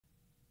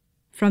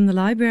From the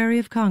Library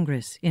of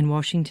Congress in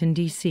Washington,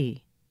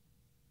 D.C.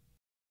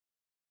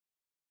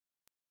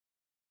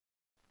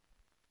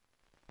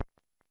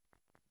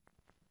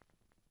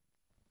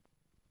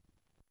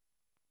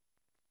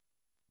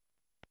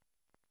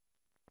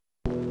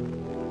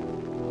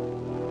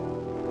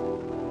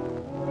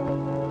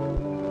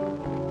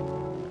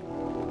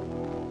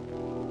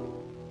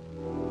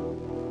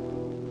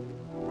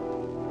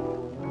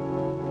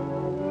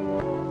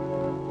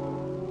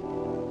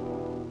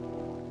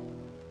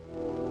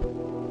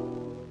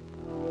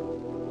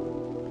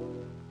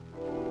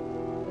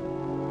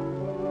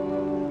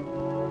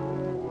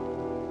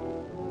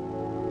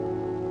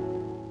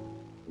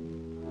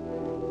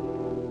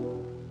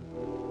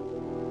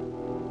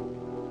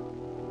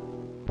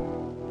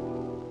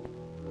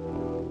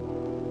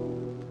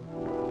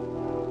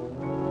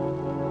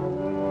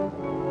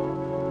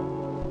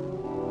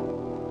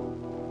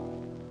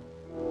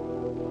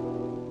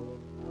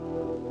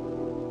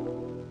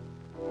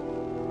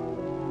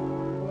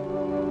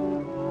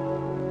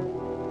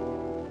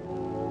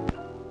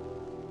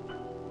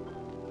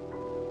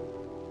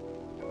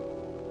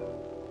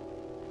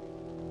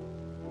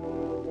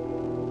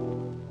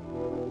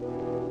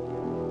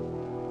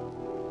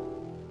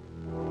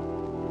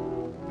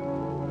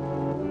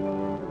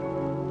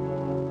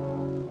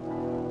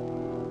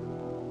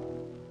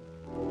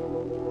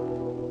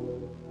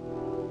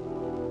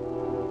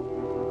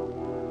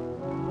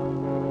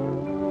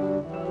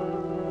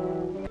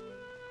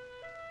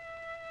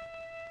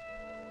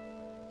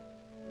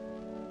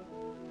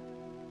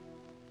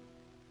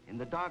 In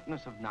the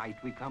darkness of night,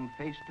 we come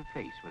face to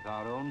face with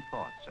our own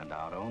thoughts and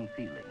our own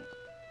feelings,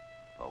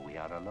 for we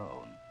are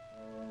alone.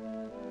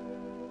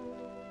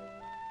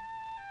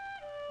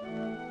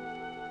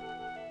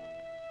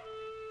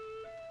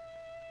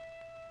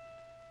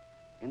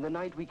 In the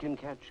night, we can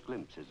catch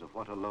glimpses of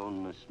what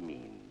aloneness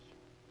means.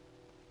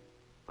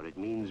 For it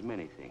means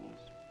many things.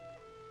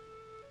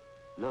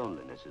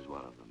 Loneliness is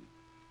one of them.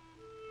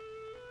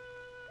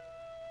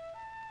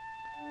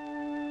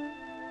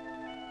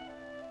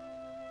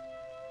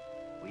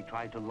 We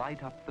try to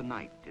light up the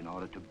night in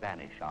order to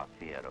banish our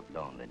fear of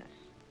loneliness.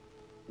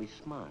 We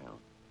smile.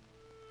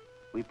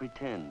 We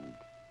pretend.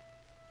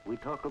 We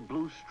talk a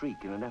blue streak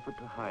in an effort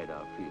to hide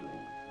our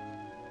feelings.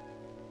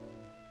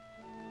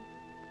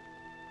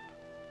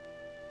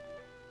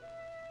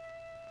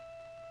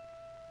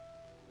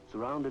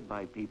 Surrounded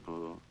by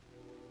people,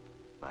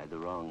 by the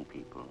wrong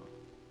people,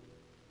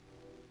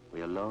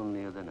 we are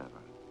lonelier than ever.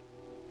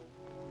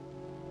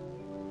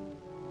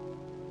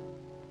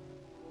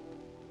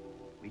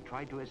 We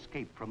try to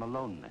escape from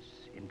aloneness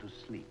into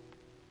sleep.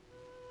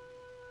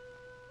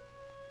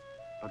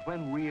 But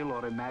when real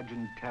or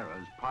imagined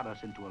terrors prod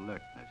us into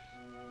alertness,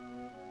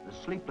 the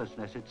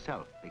sleeplessness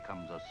itself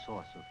becomes a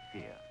source of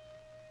fear.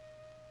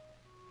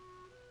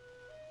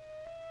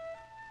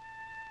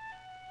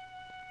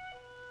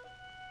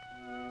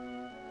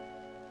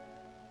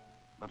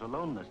 But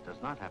aloneness does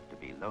not have to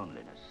be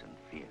loneliness and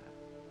fear.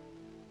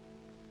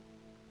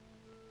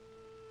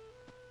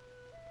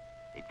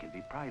 It can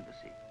be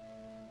privacy.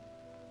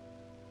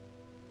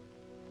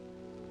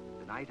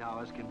 The night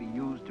hours can be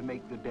used to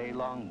make the day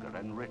longer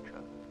and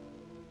richer.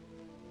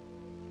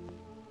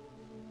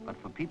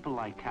 But for people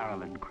like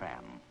Caroline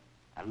Cram,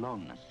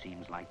 aloneness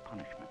seems like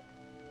punishment.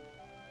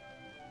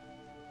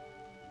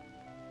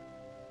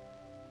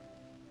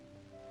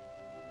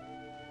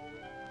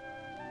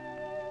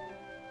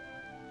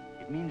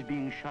 It means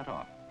being shut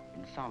off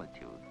in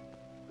solitude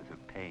with her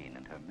pain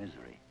and her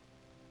misery.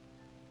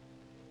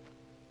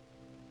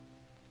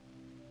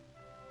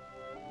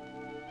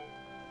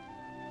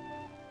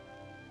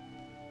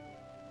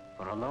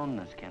 For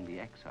aloneness can be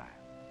exile,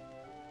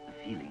 the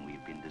feeling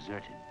we've been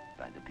deserted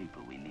by the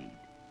people we need.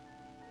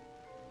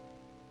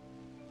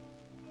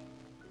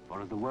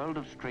 For if the world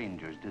of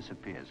strangers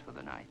disappears for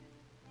the night,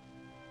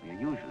 we are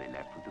usually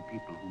left with the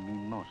people who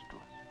mean most to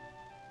us.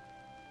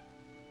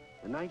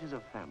 The night is a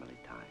family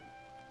time,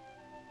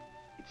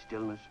 its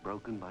stillness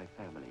broken by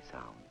family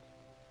sounds.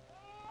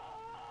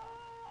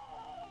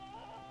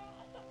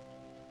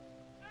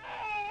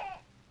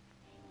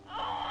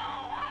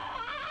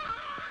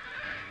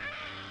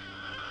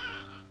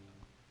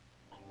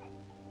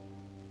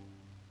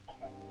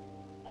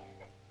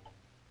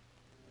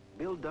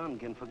 Dunn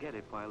can forget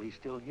it while he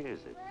still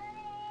hears it.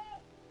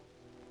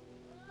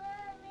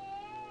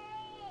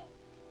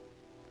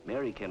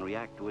 Mary can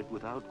react to it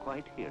without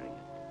quite hearing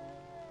it.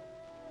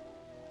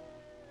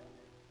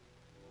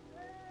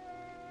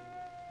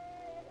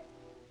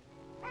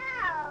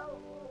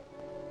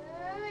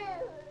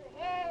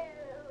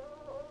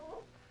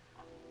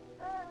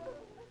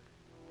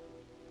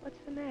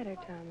 What's the matter,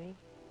 Tommy?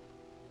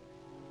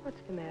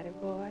 What's the matter,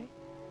 boy?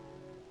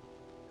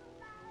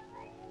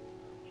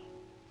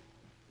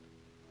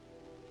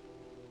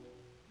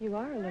 You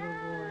are a little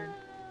worn.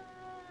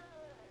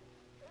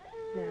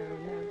 No,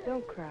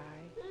 don't cry.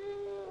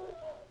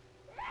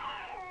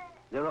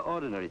 There are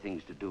ordinary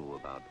things to do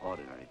about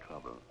ordinary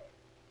trouble.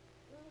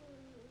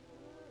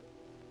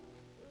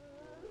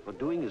 For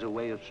doing is a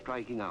way of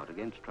striking out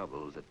against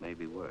troubles that may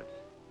be worse.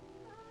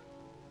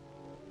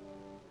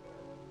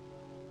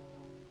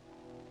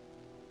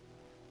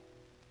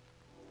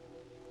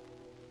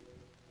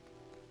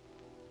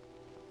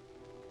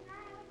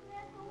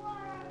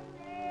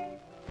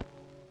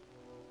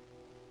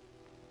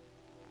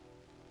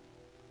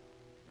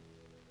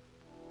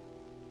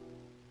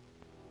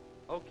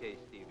 Okay,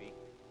 Stevie.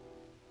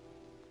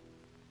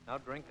 Now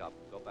drink up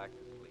and go back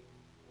to sleep.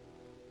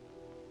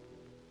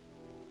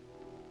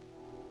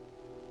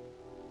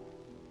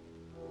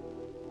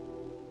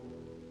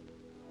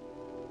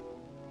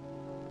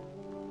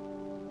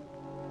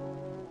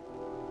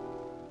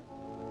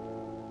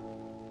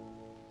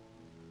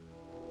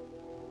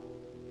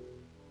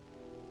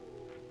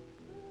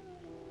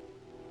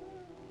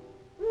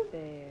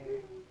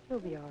 There. You'll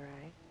be all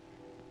right.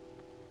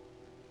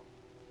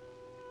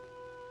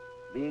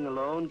 Being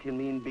alone can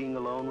mean being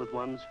alone with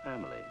one's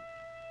family.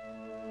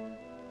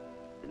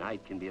 The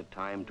night can be a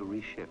time to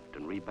reshift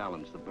and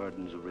rebalance the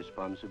burdens of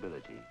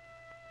responsibility.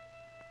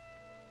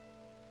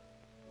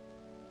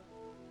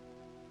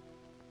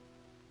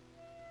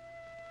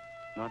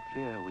 Not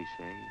fear, we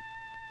say,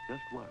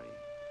 just worry.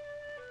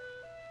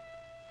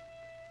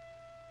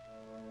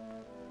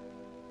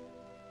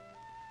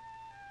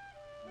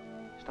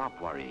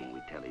 Stop worrying,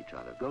 we tell each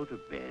other. Go to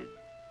bed.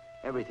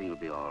 Everything will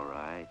be all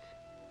right.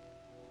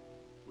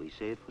 We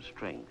say it for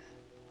strength.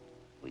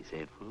 We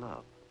say it for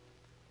love.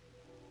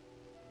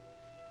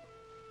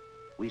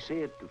 We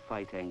say it to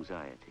fight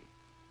anxiety.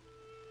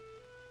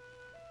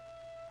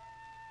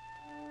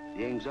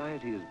 The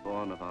anxiety is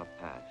born of our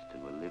past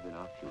and will live in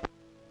our future.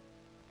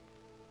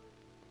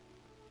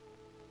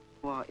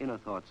 Our inner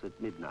thoughts at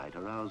midnight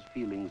arouse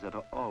feelings that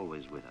are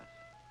always with us.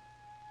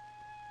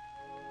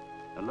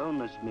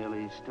 Aloneness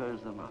merely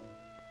stirs them up.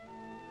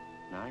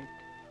 Night?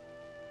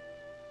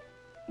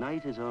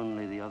 Night is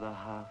only the other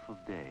half of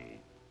day.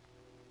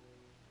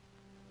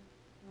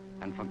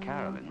 And for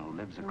Caroline, who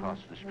lives across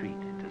the street,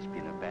 it has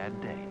been a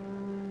bad day.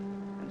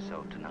 And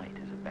so tonight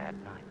is a bad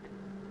night.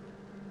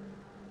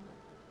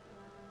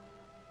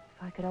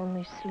 If I could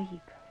only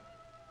sleep.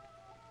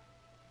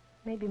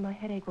 Maybe my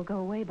headache will go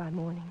away by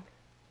morning.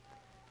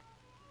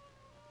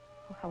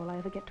 Oh, how will I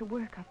ever get to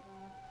work? I've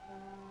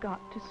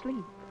got to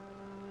sleep.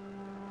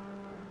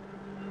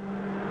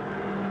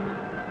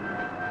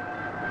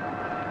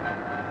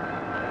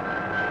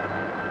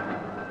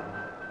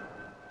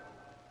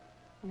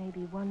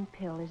 Maybe one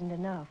pill isn't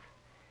enough.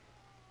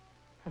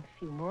 A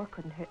few more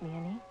couldn't hurt me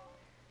any.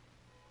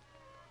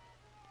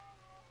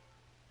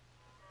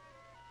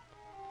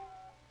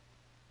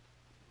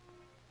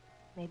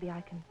 Maybe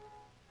I can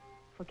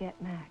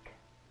forget Mac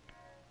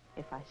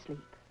if I sleep.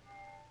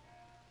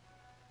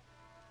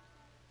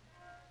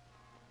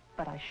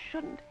 But I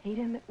shouldn't hate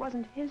him. It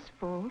wasn't his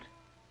fault.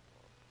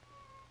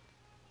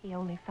 He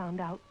only found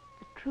out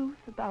the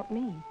truth about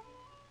me.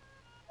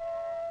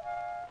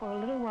 For a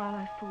little while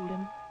I fooled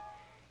him.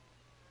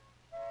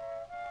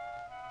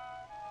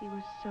 He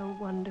was so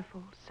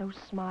wonderful, so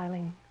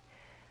smiling.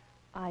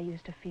 I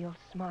used to feel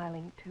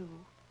smiling, too.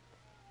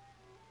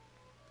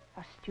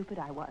 How stupid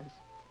I was.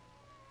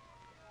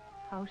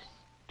 How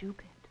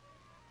stupid.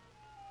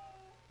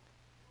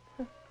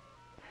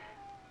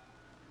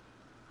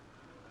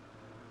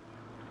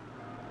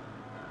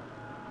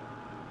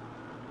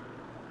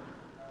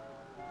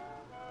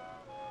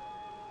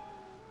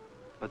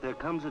 But there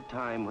comes a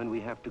time when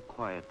we have to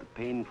quiet the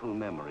painful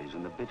memories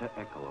and the bitter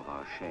echo of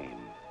our shame.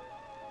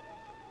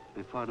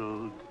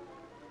 Befuddled,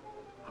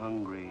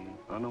 hungry,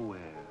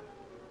 unaware,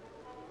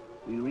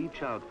 we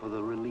reach out for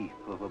the relief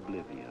of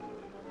oblivion.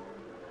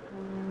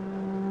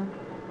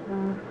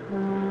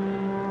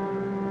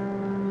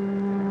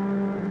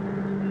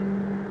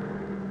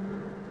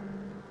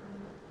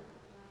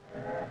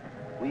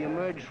 We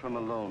emerge from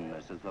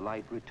aloneness as the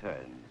light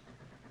returns.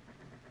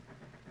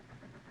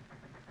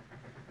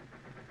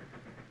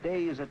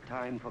 Day is a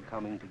time for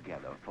coming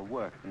together, for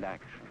work and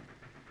action.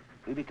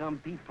 We become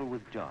people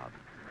with jobs.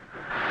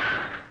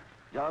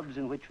 Jobs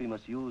in which we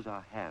must use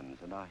our hands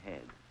and our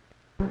heads.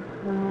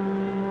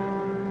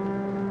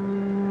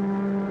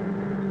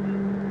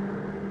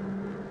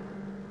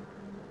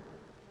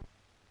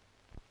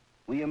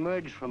 We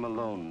emerge from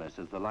aloneness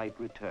as the light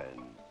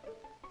returns.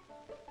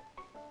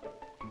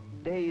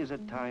 Day is a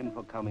time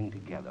for coming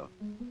together.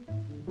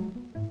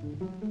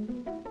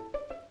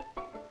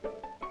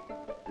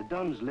 The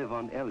Dunns live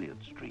on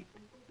Elliott Street.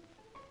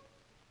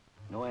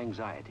 No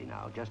anxiety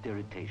now, just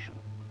irritation.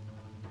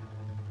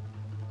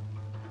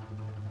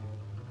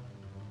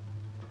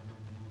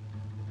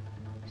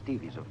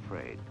 Stevie's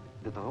afraid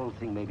that the whole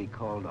thing may be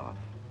called off.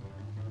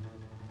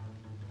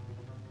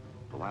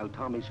 But while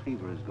Tommy's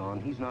fever is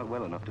gone, he's not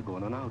well enough to go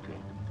on an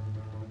outing.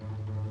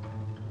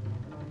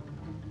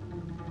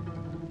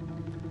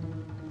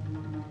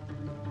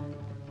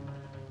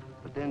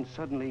 But then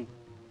suddenly,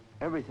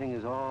 everything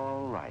is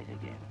all right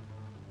again.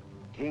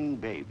 King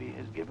Baby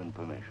has given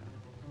permission.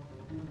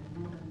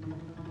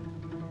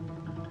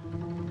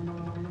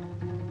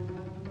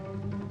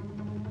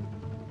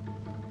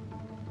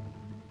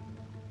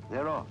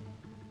 They're off.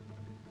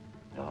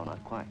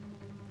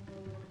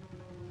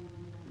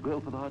 grill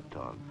for the hot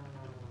dogs.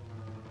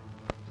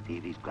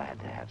 Stevie's glad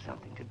to have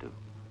something to do,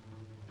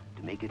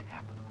 to make it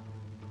happen.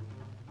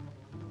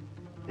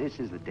 This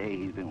is the day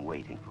he's been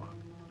waiting for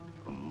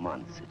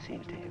months, it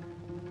seems to him.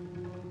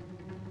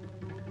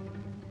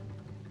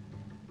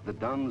 The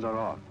Dunns are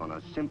off on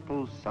a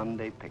simple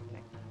Sunday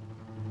picnic.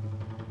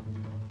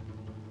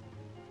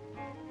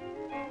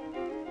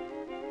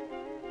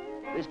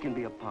 This can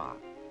be a park,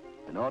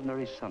 an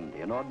ordinary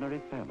Sunday, an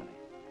ordinary family.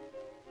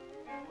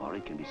 Or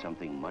it can be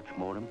something much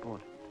more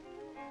important.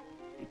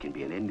 It can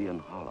be an Indian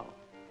hollow,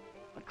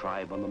 a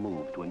tribe on the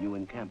move to a new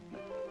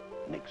encampment,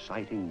 an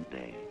exciting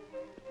day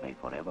that may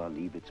forever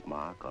leave its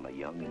mark on a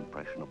young,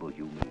 impressionable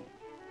human.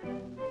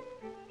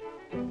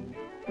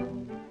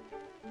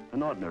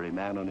 An ordinary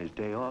man on his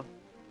day off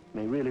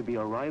may really be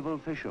a rival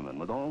fisherman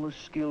with all the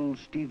skills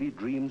Stevie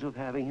dreams of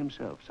having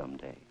himself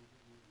someday.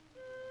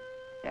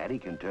 Daddy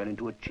can turn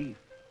into a chief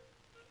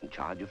in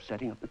charge of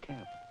setting up the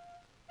camp.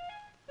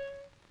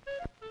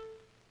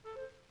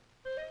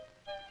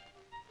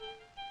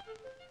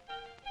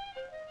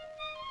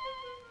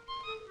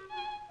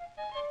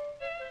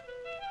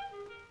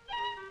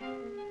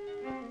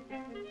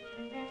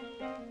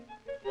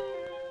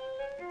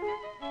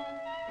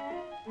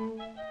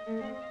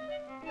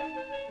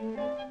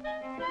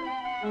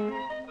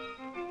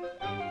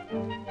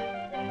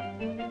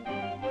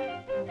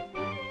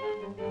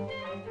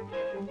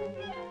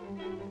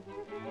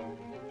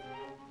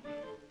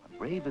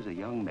 Brave is a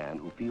young man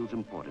who feels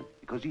important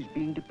because he's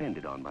being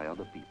depended on by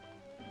other people,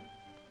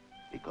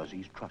 because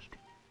he's trusted.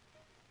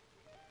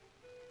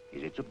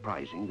 Is it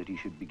surprising that he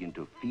should begin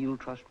to feel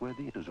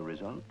trustworthy as a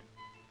result?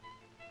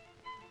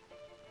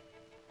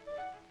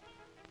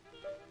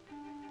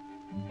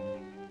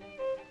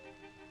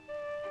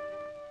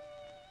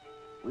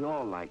 We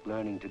all like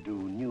learning to do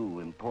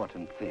new,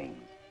 important things.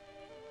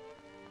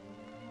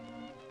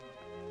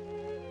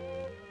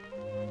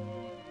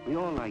 We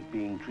all like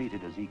being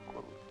treated as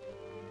equals.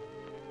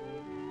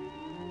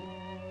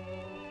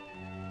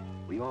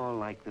 We all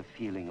like the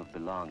feeling of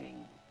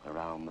belonging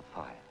around the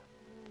fire.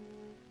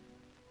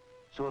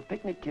 So a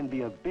picnic can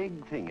be a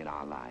big thing in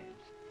our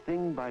lives,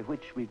 thing by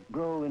which we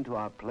grow into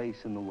our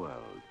place in the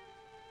world,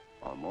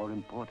 or more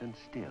important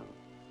still,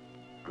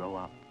 grow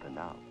up and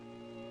out.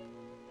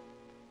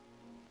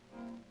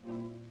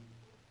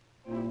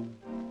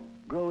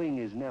 Growing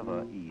is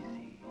never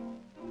easy.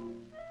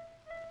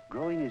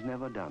 Growing is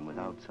never done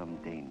without some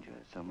danger,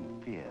 some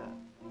fear,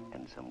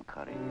 and some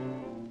courage.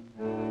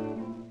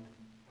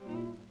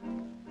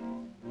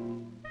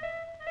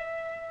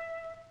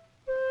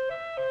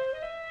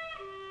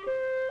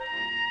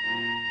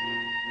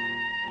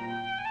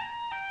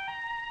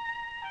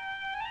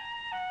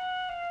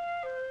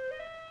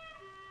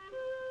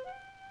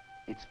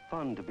 It's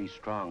fun to be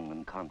strong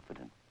and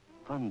confident,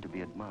 fun to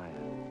be admired.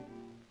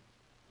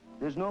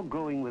 There's no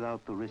growing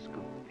without the risk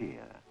of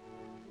fear,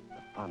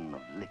 the fun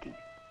of licking it.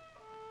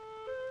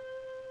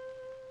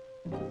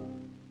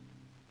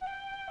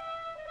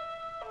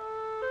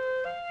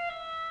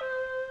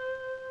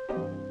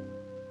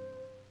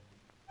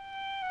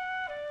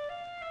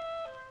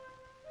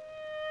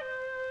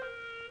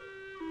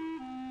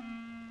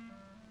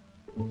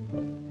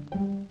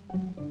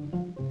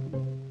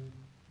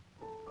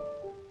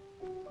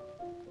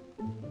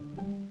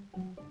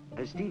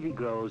 As Stevie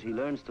grows, he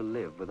learns to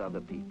live with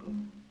other people.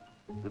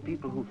 The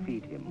people who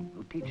feed him,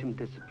 who teach him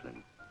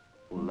discipline,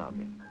 who love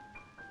him.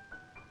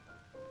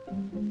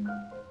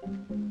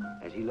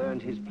 As he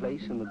learns his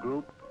place in the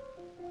group,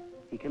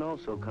 he can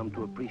also come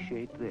to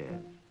appreciate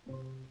theirs.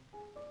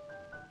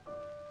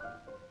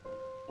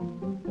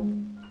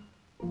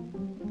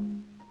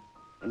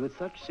 And with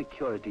such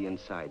security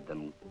inside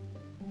them,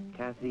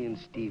 Kathy and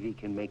Stevie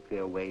can make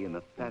their way in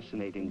a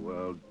fascinating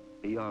world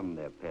beyond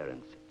their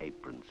parents'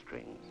 apron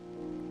strings.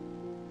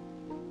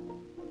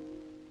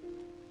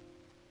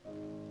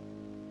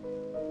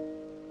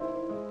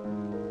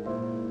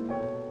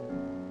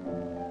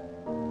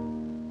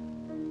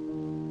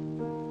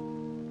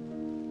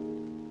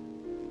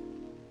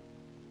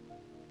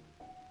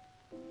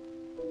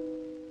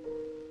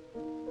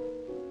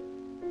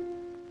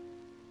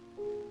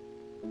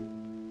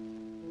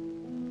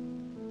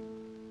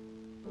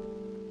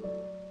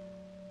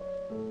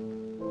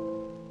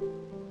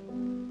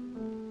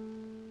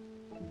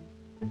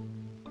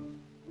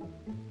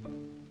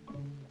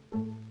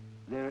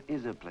 There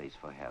is a place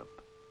for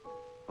help,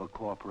 for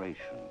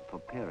cooperation, for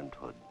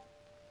parenthood.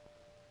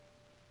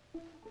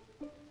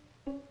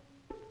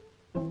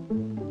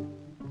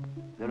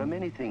 There are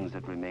many things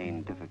that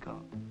remain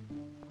difficult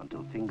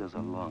until fingers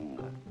are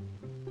longer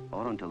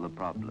or until the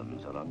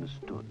problems are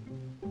understood.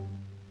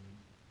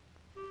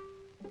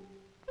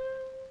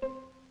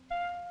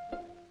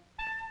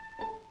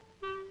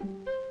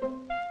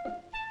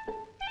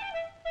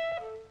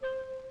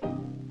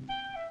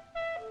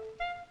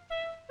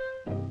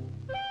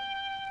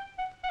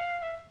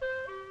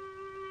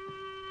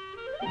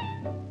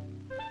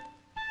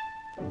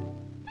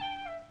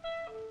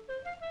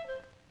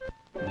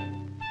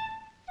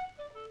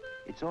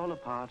 It's all a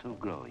part of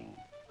growing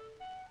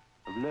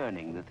of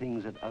learning the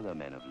things that other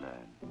men have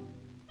learned.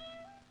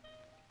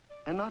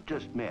 And not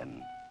just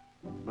men,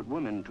 but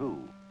women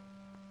too.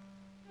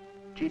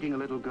 Cheating a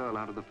little girl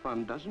out of the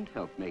fun doesn't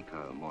help make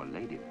her more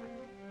ladylike.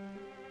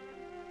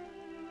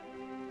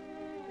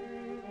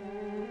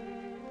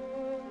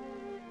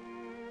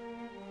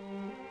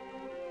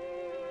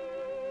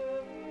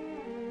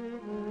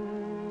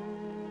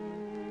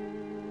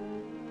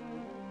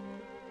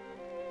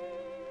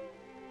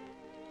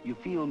 You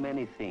feel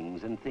many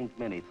things and think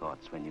many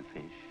thoughts when you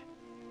fish.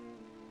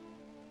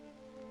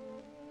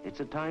 It's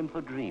a time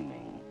for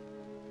dreaming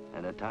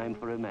and a time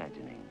for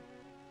imagining.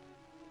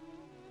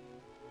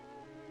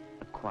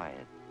 A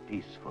quiet,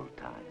 peaceful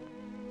time.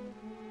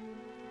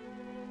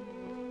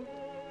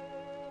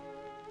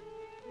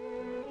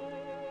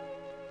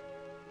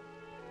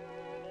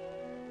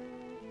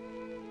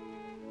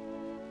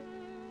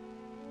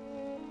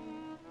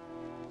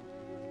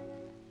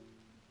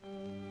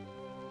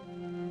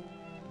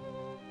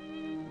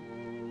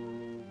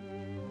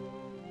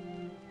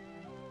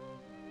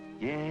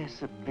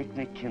 Yes, a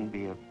picnic can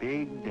be a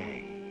big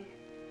day,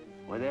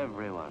 with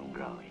everyone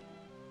growing,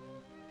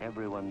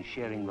 everyone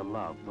sharing the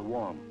love, the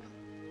warmth,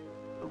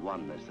 the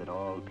oneness that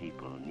all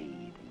people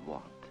need and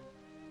want.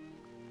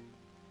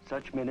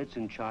 Such minutes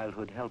in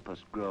childhood help us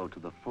grow to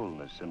the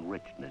fullness and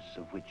richness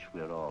of which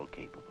we're all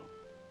capable.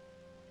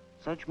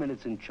 Such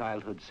minutes in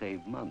childhood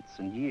save months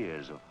and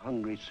years of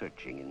hungry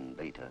searching in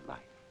later life.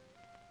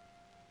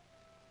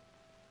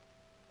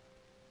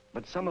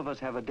 But some of us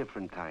have a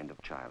different kind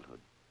of childhood.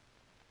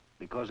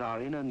 Because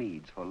our inner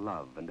needs for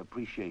love and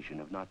appreciation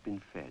have not been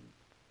fed,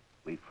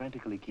 we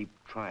frantically keep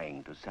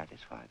trying to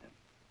satisfy them,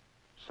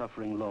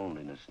 suffering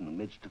loneliness in the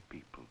midst of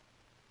people,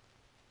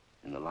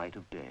 in the light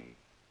of day.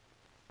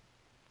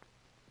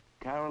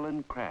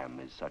 Caroline Cram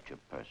is such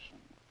a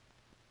person.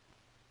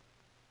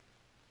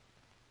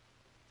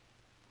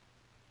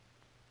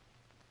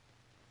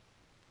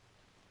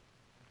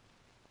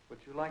 Would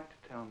you like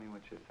to tell me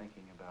what you're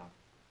thinking about?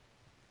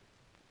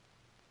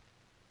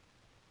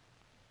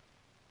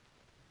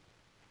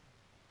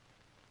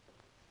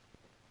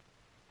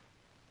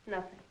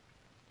 Nothing.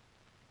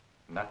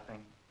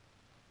 Nothing?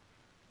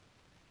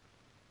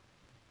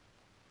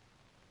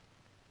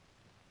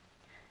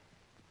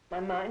 My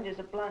mind is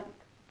a blank.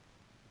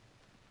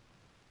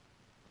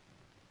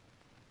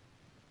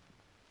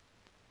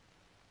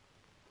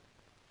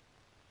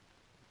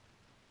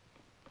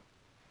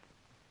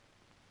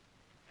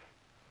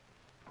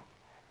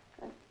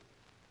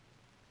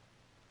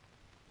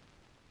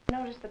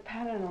 Notice the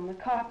pattern on the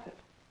carpet.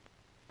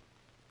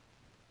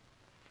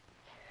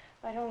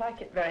 I don't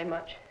like it very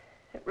much.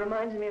 It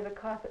reminds me of the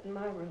carpet in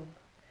my room.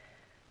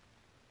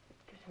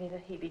 It gives me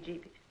the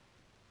heebie-jeebies.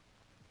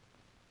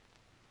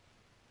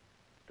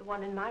 The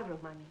one in my room,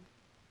 I mean.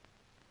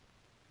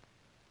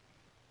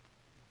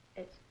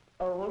 It's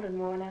old and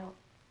worn out.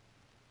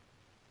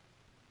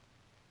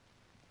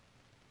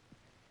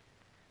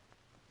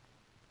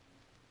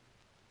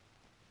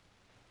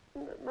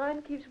 But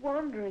mine keeps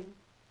wandering.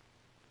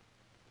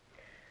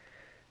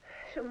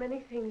 So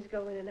many things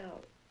go in and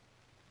out.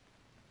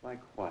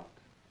 Like what?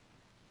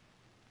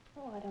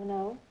 Oh, I don't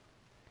know.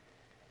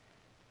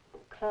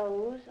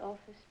 Clothes,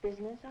 office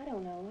business, I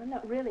don't know. I'm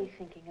not really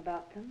thinking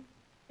about them.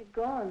 They're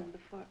gone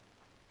before...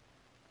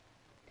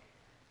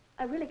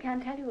 I really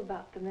can't tell you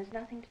about them. There's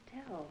nothing to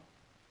tell.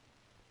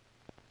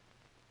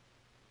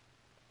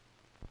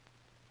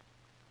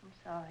 I'm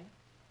sorry.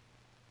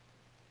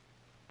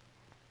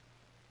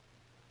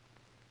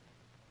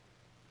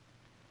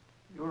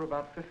 You were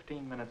about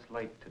 15 minutes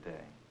late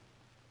today.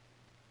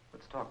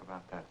 Let's talk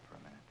about that for a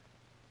minute.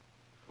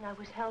 I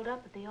was held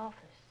up at the office.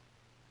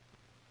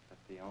 Is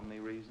that the only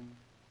reason?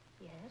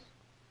 Yes.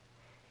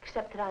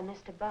 Except that I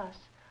missed a bus.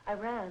 I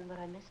ran, but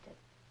I missed it.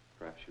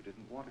 Perhaps you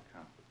didn't want to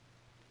come.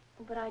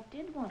 But I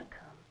did want to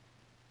come.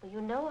 Well,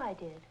 you know I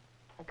did.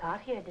 I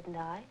got here, didn't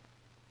I?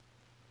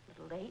 A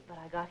little late, but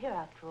I got here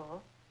after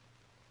all.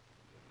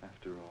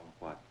 After all,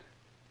 what?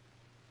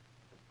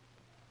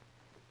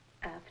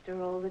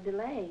 After all the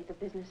delay, the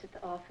business at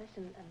the office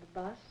and the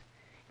bus.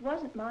 It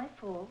wasn't my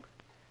fault.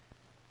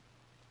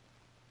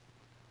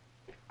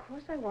 Of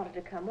course I wanted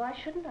to come. Why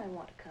shouldn't I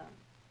want to come?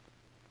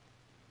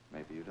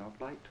 Maybe you don't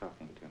like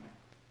talking to me.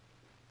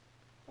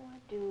 Oh, I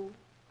do,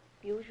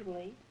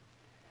 usually.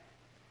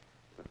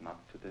 But not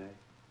today.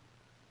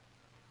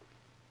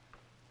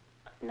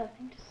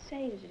 Nothing to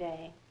say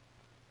today.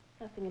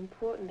 Nothing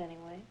important,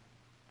 anyway.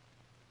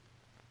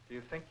 Do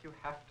you think you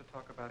have to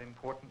talk about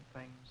important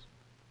things?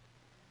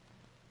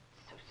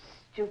 So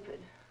stupid.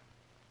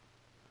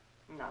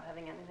 Not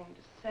having anything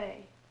to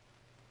say.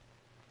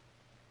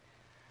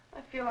 I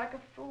feel like a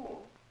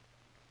fool.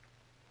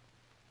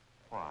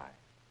 Why?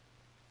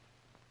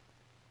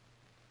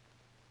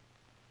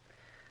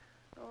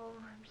 Oh,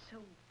 I'm so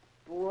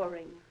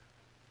boring.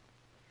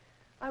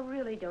 I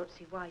really don't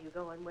see why you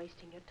go on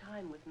wasting your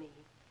time with me.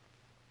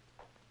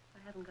 I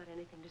haven't got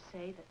anything to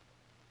say that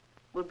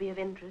would be of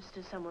interest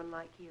to someone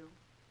like you.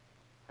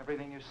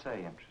 Everything you say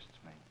interests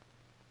me.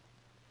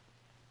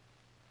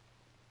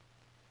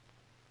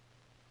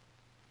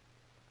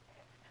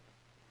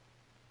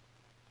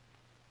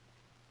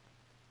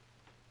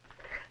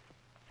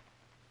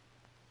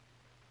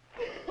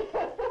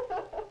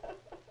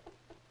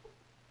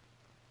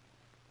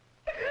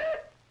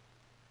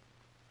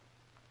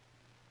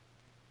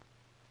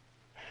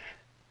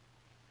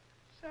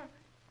 sorry.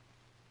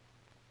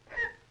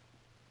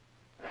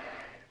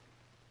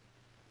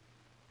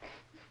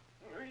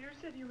 You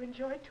said you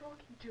enjoyed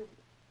talking to me.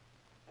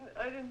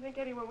 I didn't think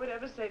anyone would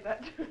ever say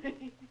that to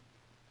me.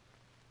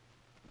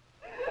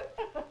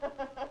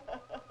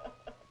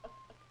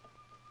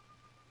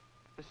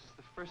 This is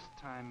the first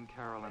time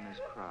Caroline has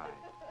cried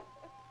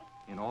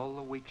in all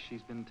the weeks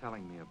she's been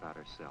telling me about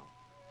herself.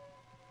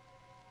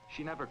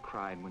 She never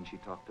cried when she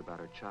talked about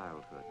her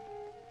childhood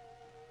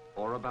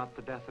or about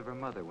the death of her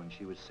mother when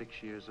she was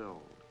 6 years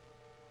old.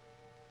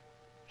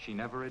 She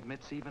never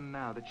admits even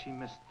now that she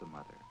missed the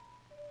mother.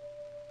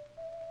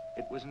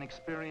 It was an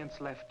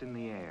experience left in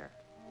the air,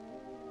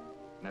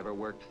 never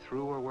worked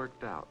through or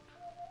worked out,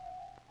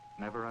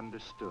 never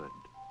understood.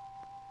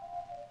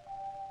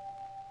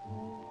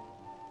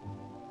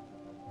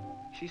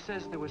 She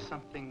says there was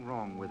something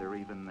wrong with her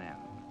even then,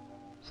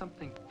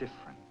 something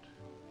different.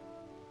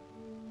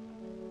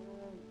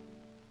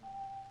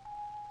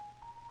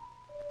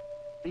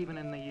 Even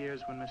in the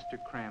years when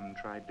Mr. Cram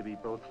tried to be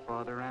both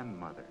father and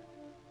mother.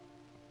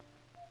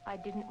 I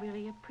didn't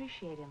really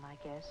appreciate him, I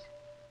guess.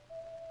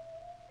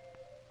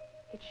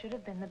 It should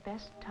have been the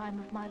best time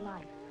of my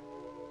life.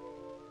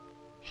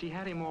 She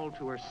had him all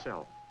to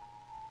herself,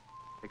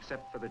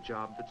 except for the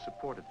job that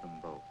supported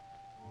them both.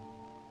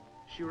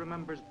 She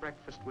remembers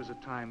breakfast was a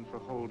time for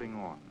holding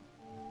on,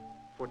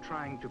 for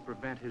trying to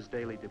prevent his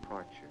daily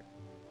departure.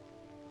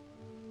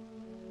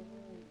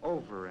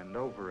 Over and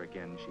over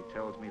again, she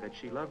tells me that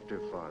she loved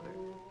her father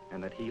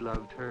and that he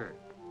loved her.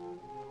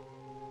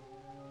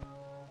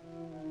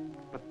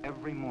 But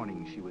every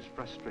morning she was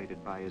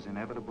frustrated by his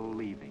inevitable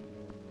leaving.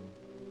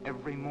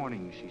 Every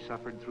morning she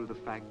suffered through the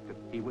fact that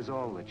he was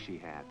all that she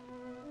had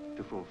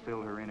to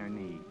fulfill her inner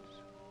needs.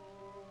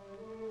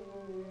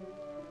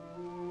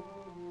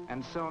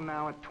 And so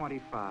now at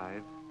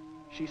 25,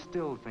 she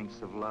still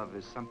thinks of love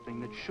as something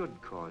that should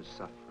cause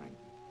suffering.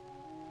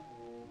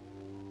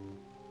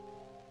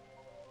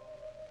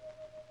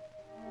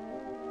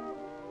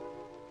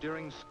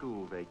 During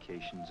school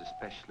vacations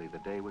especially, the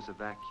day was a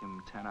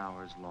vacuum 10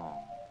 hours long.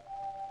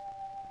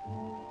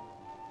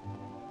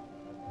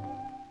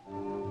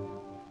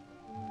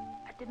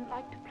 I didn't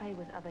like to play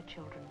with other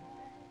children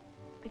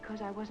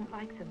because I wasn't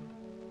like them.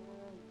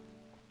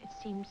 It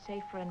seemed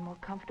safer and more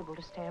comfortable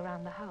to stay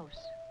around the house.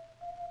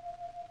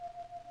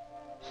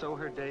 So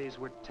her days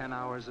were 10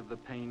 hours of the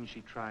pain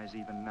she tries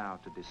even now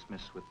to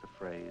dismiss with the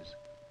phrase,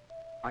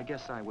 "I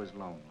guess I was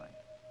lonely."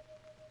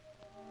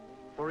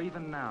 For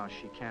even now,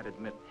 she can't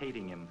admit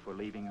hating him for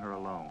leaving her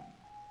alone.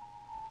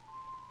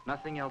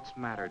 Nothing else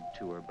mattered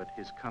to her but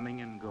his coming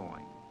and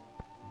going.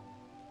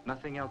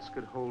 Nothing else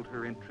could hold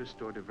her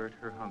interest or divert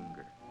her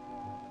hunger.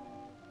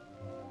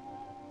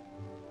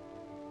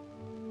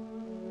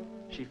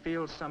 She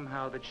feels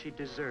somehow that she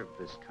deserved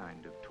this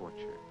kind of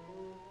torture.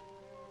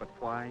 But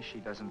why, she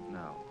doesn't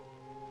know.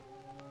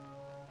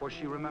 For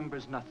she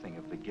remembers nothing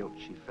of the guilt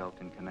she felt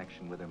in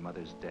connection with her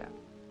mother's death.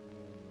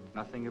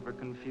 Nothing of her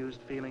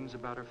confused feelings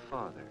about her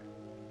father.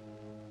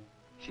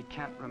 She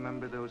can't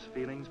remember those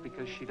feelings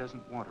because she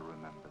doesn't want to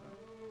remember them.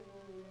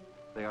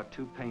 They are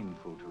too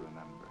painful to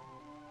remember,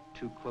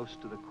 too close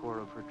to the core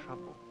of her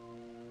trouble.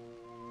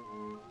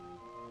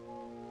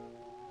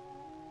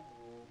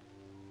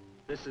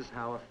 This is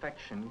how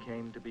affection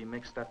came to be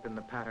mixed up in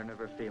the pattern of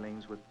her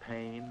feelings with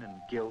pain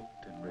and guilt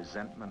and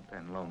resentment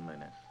and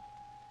loneliness.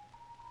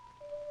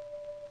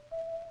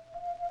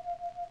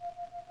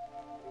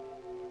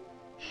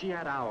 She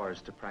had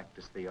hours to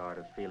practice the art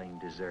of feeling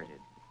deserted,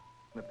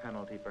 the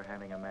penalty for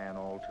having a man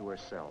all to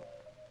herself.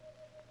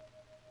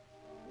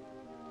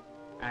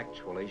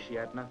 Actually, she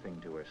had nothing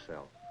to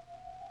herself,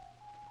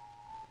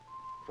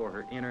 for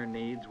her inner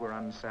needs were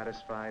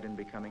unsatisfied and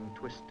becoming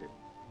twisted.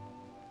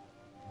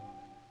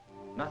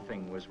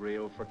 Nothing was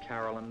real for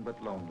Caroline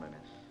but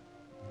loneliness.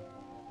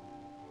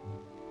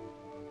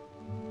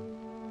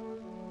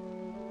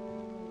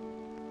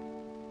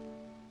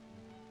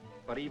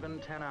 But even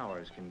 10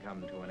 hours can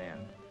come to an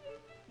end.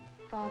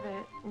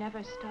 Father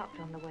never stopped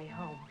on the way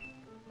home.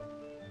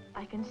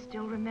 I can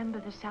still remember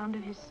the sound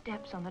of his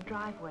steps on the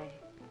driveway.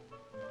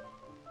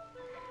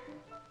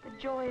 The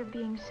joy of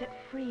being set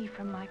free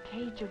from my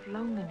cage of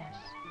loneliness.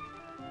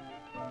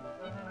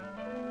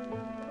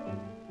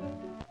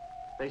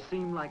 They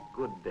seem like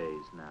good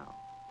days now.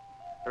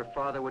 Her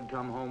father would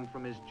come home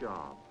from his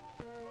job.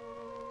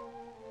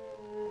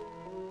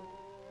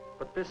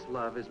 But this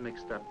love is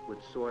mixed up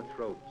with sore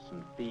throats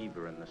and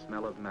fever and the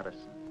smell of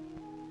medicine.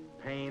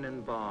 Pain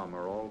and balm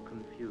are all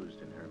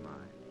confused in her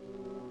mind.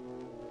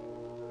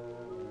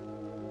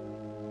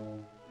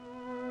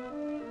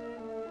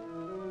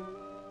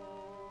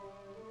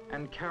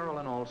 And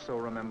Caroline also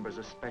remembers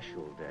a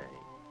special day.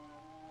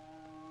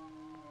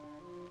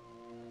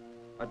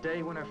 A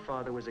day when her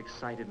father was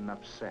excited and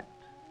upset.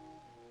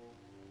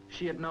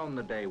 She had known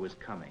the day was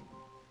coming.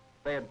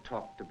 They had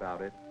talked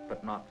about it,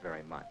 but not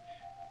very much.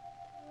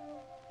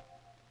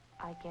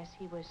 I guess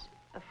he was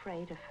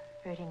afraid of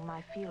hurting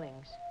my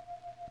feelings.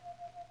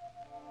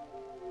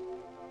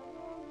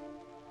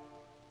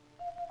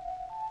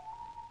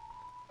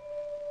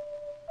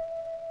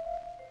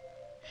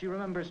 She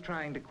remembers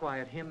trying to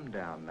quiet him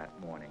down that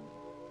morning,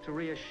 to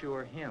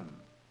reassure him.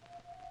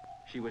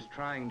 She was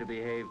trying to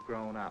behave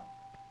grown up,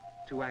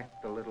 to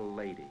act the little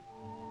lady,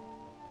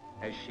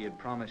 as she had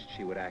promised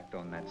she would act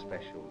on that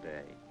special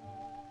day.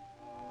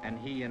 And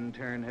he, in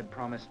turn, had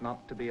promised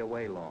not to be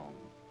away long.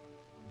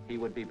 He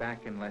would be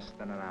back in less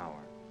than an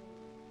hour.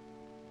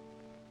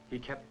 He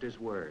kept his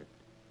word.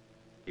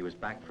 He was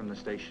back from the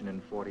station in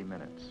 40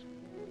 minutes,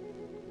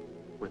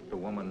 with the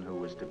woman who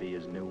was to be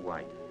his new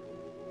wife.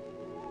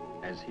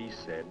 As he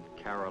said,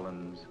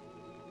 Caroline's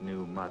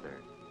new mother.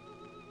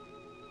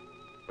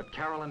 But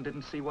Caroline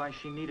didn't see why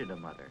she needed a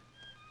mother,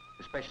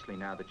 especially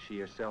now that she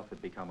herself had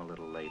become a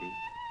little lady.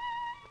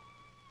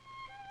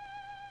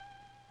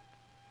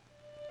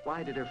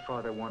 Why did her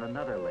father want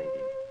another lady?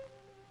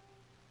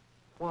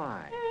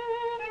 Why?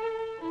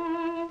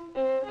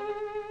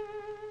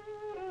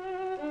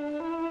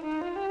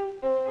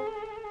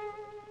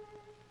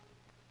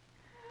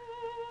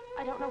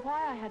 I don't know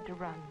why I had to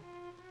run.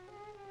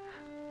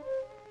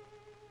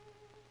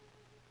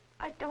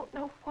 I don't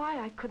know why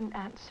I couldn't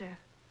answer.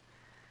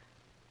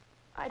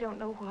 I don't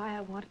know why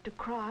I wanted to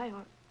cry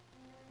or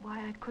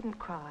why I couldn't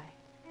cry.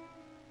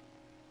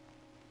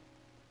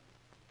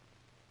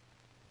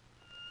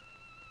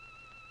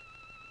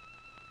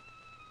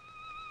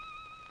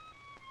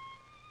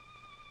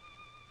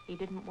 He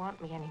didn't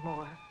want me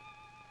anymore.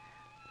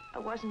 I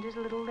wasn't his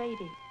little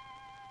lady.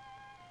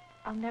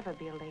 I'll never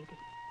be a lady.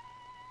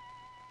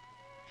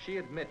 She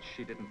admits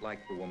she didn't like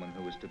the woman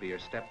who was to be her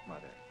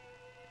stepmother.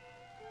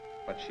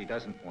 But she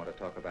doesn't want to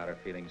talk about her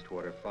feelings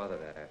toward her father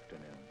that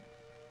afternoon.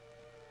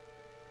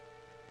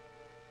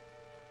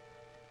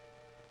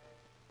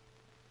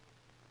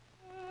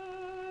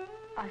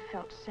 I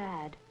felt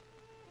sad,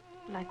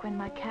 like when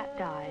my cat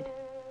died.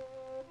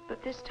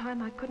 But this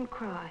time I couldn't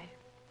cry.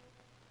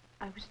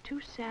 I was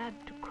too sad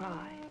to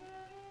cry.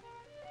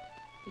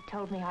 He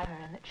told me I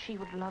her and that she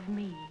would love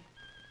me.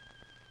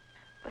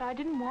 But I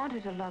didn't want her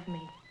to love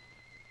me.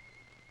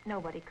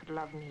 Nobody could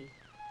love me.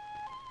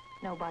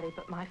 Nobody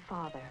but my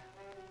father.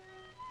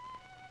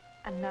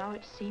 And now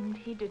it seemed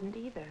he didn't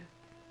either.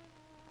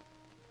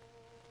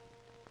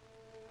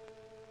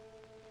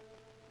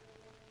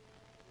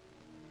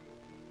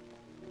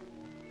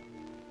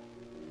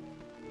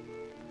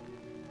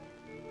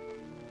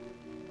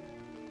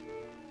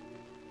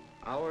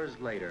 Hours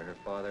later, her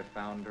father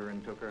found her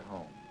and took her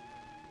home.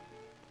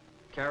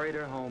 Carried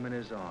her home in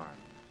his arms,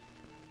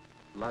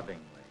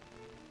 lovingly,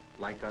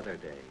 like other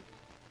days.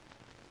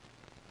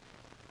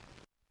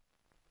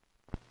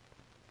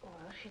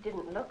 Well, she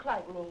didn't look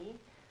like me.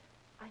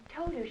 I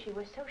told you she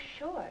was so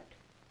short.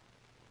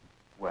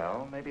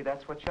 Well, maybe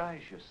that's what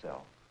shies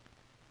yourself.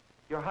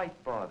 Your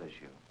height bothers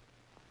you.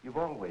 You've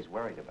always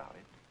worried about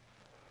it.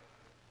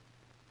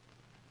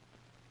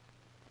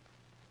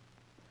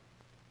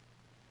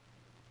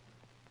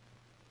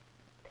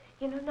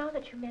 You know, now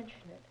that you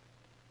mention it,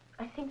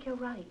 I think you're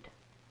right.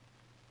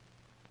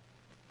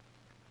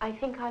 I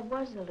think I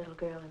was the little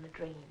girl in the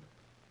dream.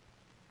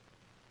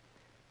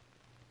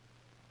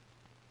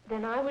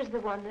 Then I was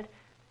the one that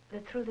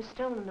threw the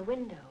stone in the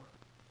window.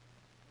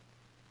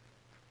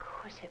 Of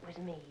course it was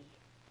me.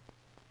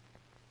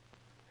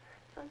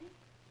 Funny.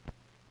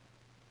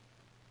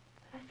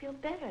 But I feel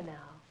better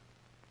now.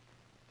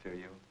 Do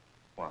you?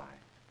 Why?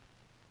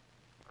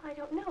 I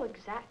don't know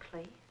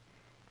exactly.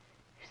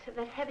 Except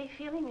that heavy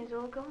feeling is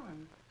all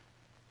gone.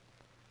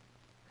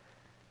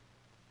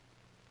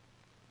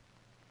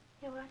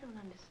 You know, I don't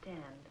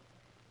understand.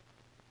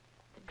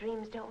 The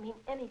dreams don't mean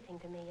anything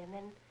to me, and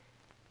then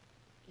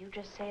you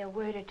just say a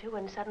word or two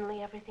and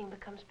suddenly everything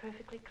becomes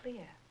perfectly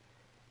clear.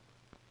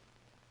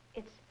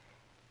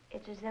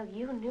 It's as though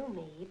you knew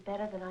me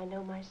better than I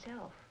know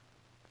myself.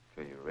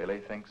 Do you really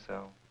think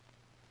so?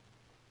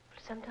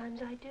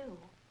 Sometimes I do.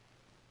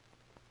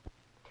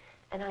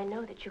 And I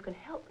know that you can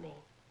help me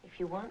if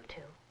you want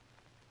to.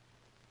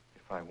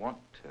 If I want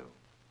to?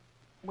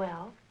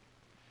 Well,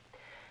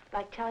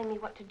 like telling me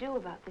what to do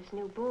about this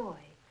new boy.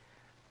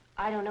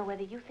 I don't know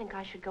whether you think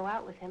I should go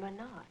out with him or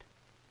not.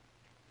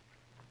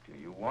 Do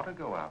you want to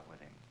go out with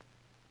him?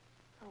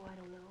 Oh, I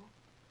don't know.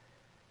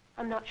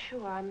 I'm not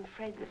sure. I'm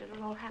afraid that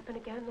it'll all happen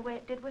again the way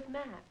it did with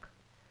Mac.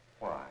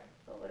 Why?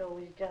 Oh, it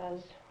always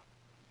does.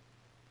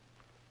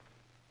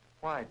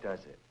 Why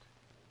does it?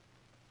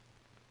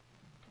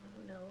 I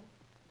don't know.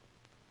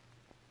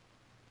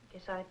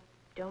 Guess I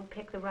don't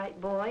pick the right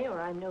boy,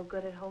 or I'm no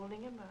good at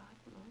holding him, or I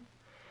don't know.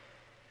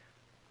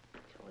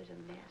 It's always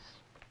a mess.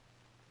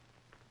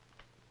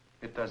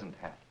 It doesn't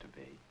have to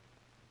be.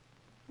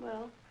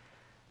 Well,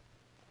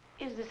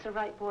 is this the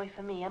right boy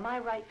for me? Am I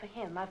right for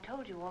him? I've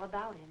told you all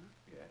about him.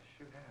 Yes,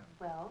 you have.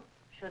 Well,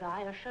 should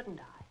I or shouldn't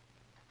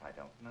I? I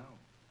don't know.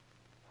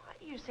 Why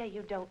do you say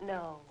you don't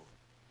know?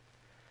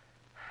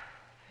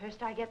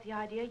 First I get the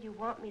idea you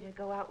want me to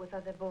go out with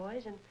other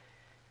boys, and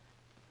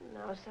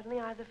now suddenly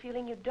I have the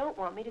feeling you don't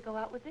want me to go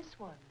out with this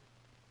one.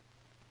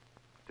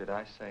 Did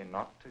I say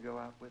not to go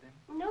out with him?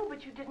 No,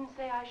 but you didn't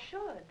say I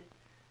should.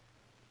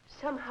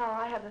 Somehow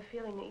I have the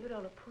feeling that you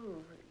don't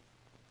approve.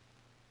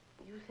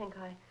 You think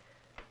I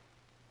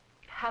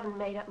haven't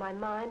made up my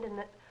mind and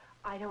that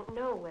I don't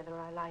know whether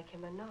I like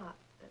him or not.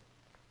 But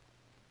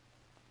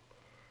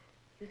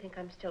you think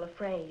I'm still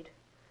afraid.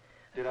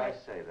 Did I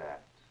say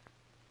that?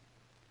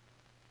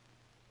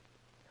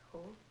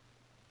 No.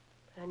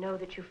 But I know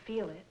that you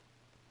feel it.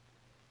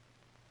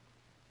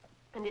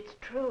 And it's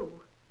true.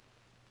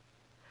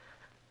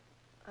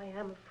 I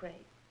am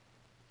afraid.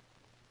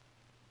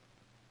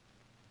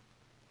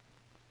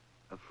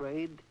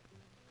 Afraid?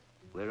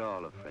 We're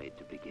all afraid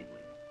to begin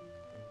with.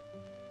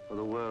 For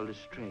the world is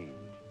strange,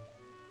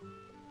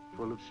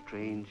 full of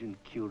strange and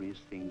curious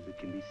things that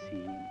can be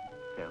seen,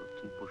 felt,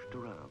 and pushed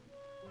around.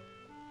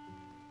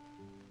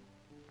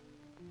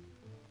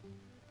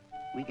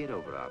 We get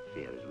over our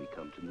fear as we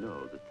come to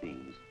know the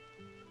things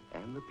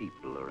and the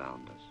people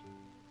around us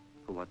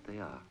for what they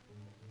are.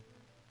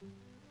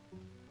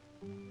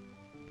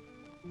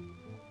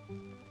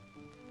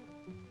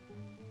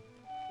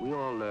 We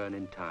all learn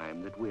in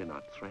time that we're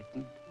not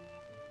threatened,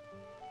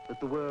 that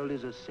the world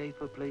is a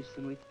safer place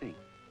than we think.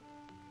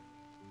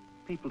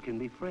 People can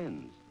be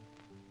friends.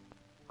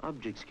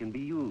 Objects can be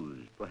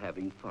used for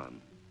having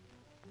fun,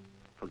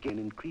 for getting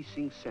an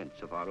increasing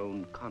sense of our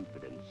own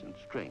confidence and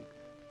strength.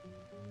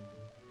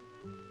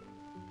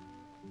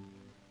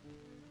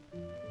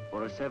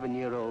 For a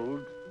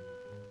 7-year-old,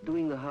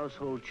 doing the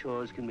household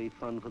chores can be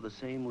fun for the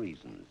same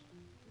reasons.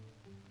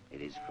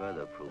 It is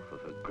further proof of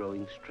her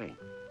growing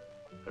strength,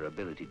 her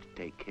ability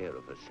to take care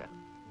of herself.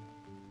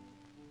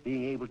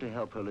 Being able to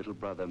help her little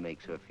brother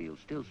makes her feel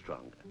still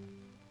stronger.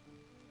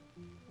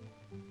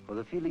 For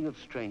the feeling of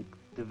strength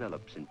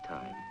develops in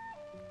time.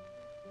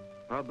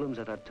 Problems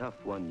that are tough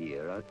one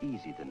year are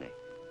easy the next.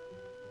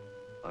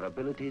 Our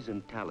abilities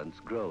and talents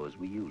grow as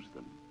we use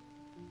them.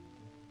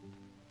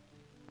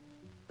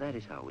 That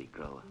is how we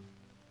grow up,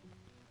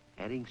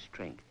 adding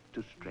strength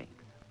to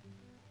strength,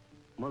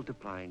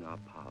 multiplying our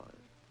powers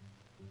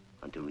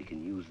until we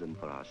can use them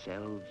for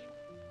ourselves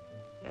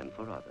and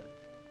for others.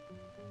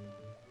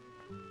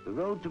 The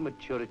road to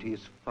maturity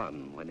is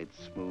fun when it's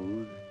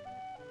smooth.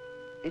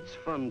 It's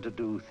fun to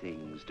do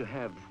things, to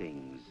have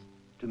things,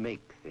 to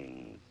make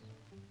things.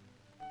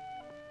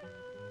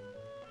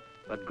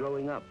 But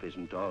growing up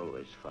isn't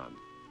always fun.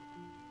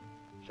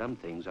 Some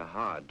things are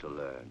hard to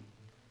learn,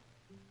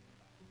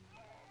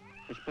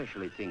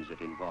 especially things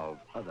that involve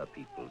other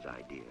people's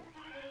ideas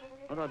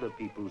or other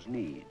people's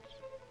needs.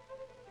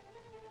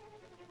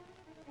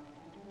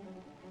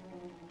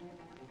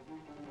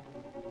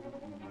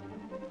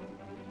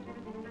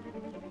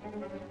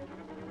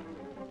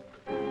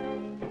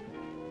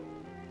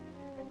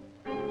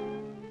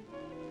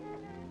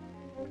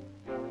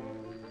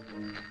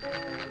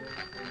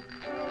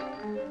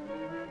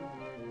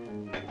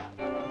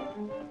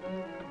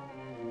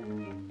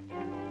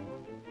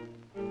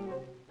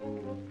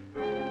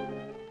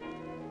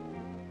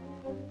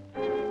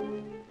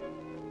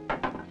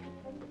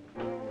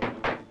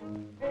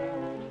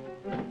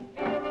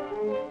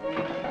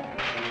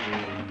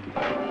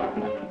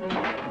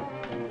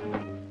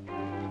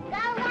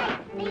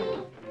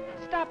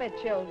 Stop it,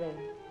 children.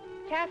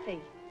 Kathy,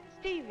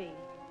 Stevie.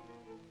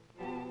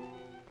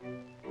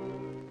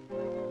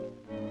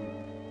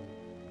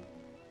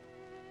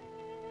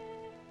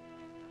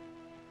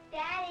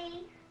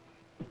 Daddy,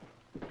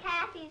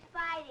 Kathy's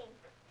fighting.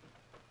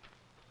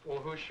 Well,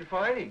 who's she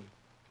fighting?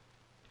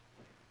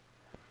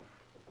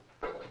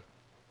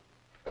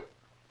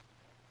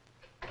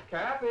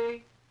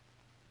 Kathy,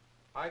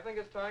 I think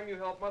it's time you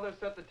help Mother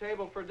set the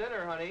table for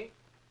dinner, honey.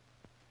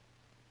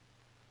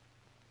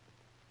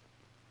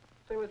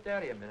 Stay with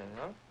Daddy a minute,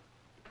 huh?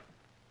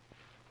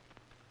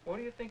 What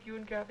do you think you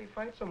and Kathy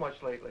fight so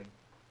much lately?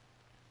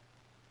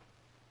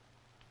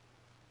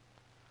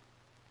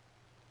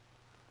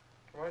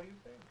 Why do you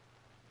think?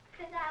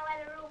 Because I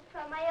want a room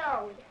for my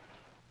own.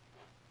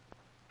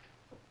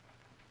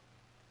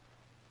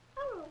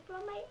 A room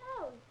for my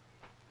own.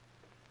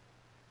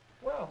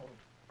 Well,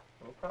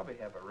 we'll probably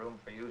have a room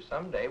for you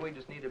someday. We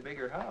just need a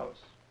bigger house.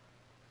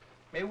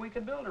 Maybe we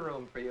could build a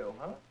room for you,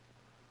 huh?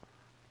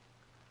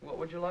 What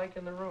would you like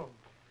in the room?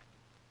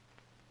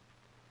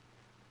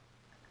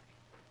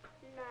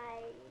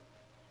 My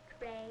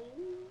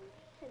frames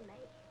and my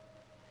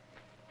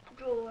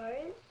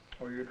drawers.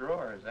 Or your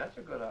drawers. That's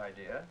a good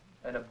idea.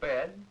 And a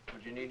bed.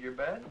 Would you need your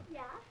bed?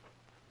 Yeah.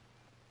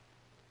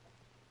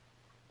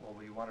 Well,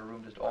 do you want a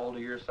room just all to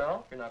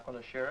yourself? You're not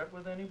going to share it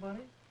with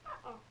anybody?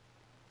 Uh-uh.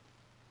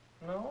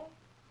 No?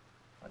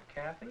 Not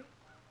Kathy?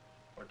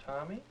 Or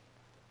Tommy?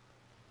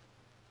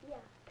 Yeah,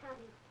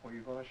 Tommy. Or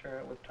you're going to share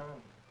it with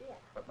Tommy? Yeah.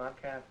 But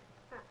not Kathy?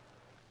 Huh.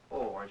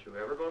 Oh, aren't you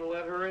ever going to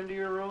let her into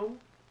your room?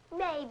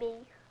 Maybe.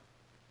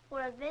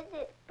 For a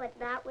visit, but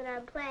not when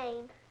I'm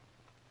playing.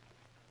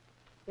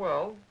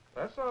 Well,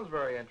 that sounds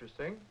very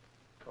interesting.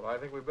 But I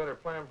think we better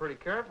plan pretty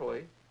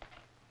carefully.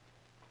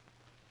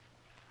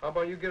 How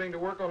about you getting to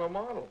work on a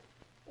model?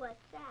 What's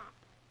that?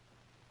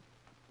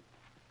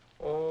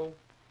 Oh,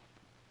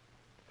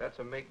 that's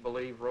a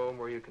make-believe room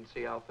where you can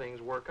see how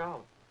things work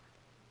out.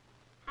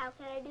 How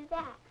can I do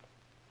that?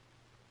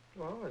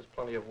 Well, there's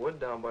plenty of wood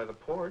down by the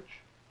porch.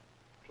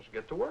 Just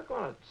get to work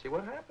on it, see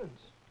what happens.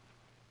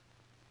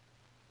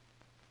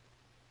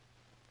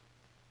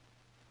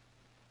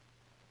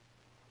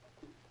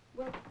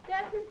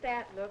 Doesn't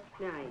that look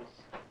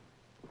nice?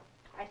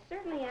 I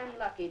certainly am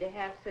lucky to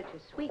have such a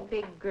sweet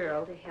big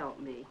girl to help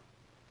me.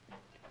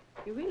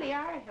 You really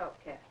are a help,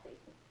 Kathy.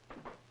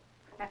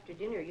 After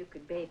dinner, you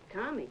could bathe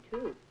Tommy,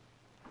 too.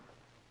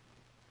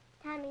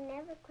 Tommy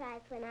never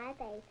cries when I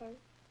bathe him.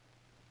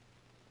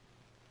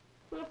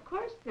 Well, of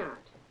course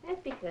not.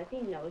 That's because he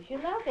knows you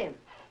love him.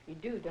 You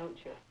do, don't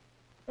you?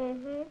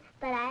 Mm-hmm.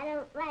 But I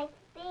don't like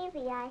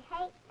Stevie. I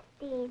hate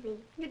Stevie.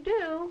 You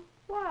do?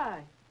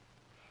 Why?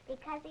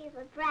 Because he's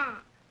a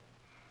brat.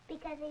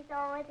 Because he's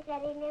always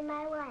getting in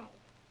my way.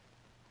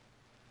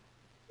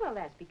 Well,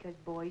 that's because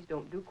boys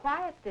don't do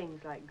quiet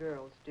things like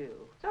girls do.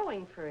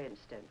 Sewing, for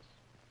instance.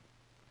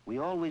 We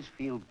always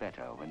feel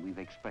better when we've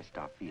expressed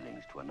our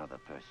feelings to another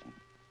person,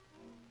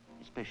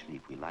 especially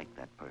if we like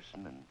that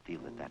person and feel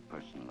that that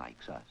person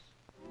likes us.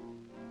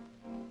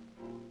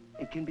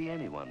 It can be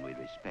anyone we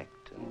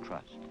respect and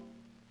trust.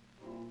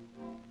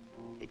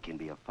 It can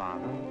be a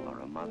father or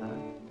a mother,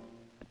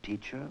 a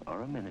teacher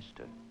or a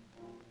minister.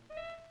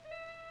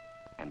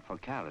 And for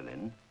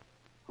Caroline,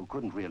 who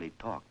couldn't really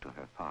talk to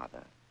her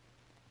father,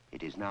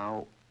 it is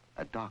now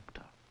a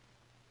doctor.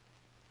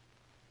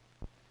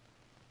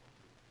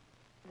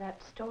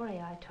 That story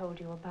I told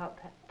you about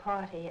that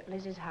party at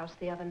Liz's house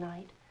the other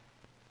night,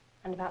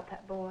 and about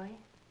that boy,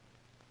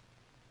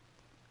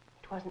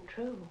 it wasn't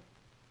true.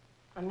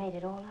 I made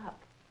it all up.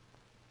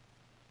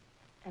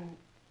 And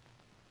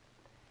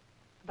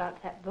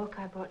about that book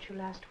I brought you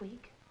last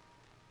week,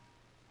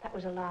 that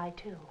was a lie,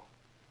 too.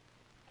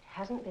 It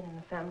hasn't been in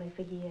the family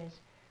for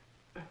years.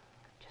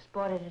 Just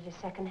bought it at a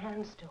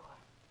second-hand store.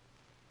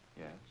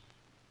 Yes?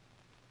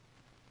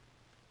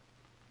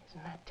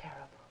 Isn't that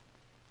terrible?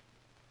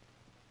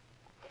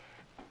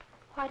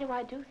 Why do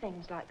I do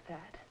things like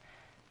that?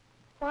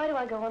 Why do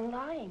I go on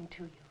lying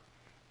to you?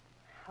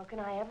 How can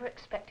I ever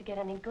expect to get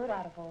any good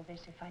out of all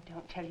this if I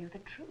don't tell you the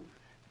truth?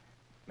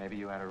 Maybe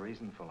you had a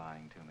reason for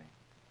lying to me.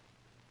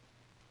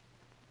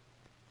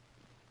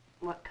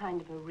 What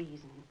kind of a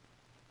reason?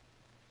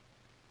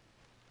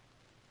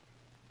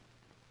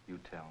 You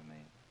tell me.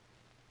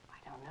 I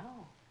don't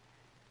know.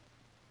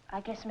 I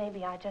guess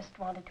maybe I just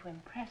wanted to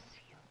impress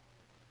you.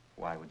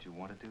 Why would you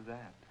want to do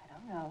that? I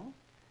don't know.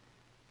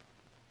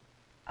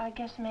 I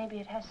guess maybe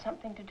it has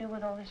something to do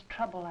with all this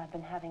trouble I've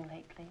been having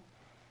lately.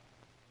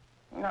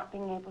 Not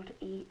being able to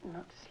eat and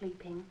not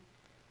sleeping.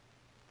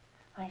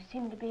 I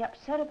seem to be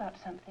upset about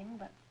something,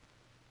 but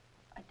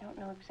I don't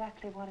know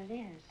exactly what it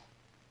is.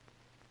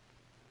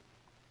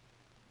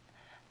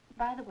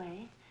 By the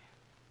way,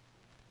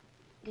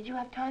 did you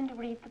have time to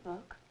read the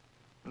book?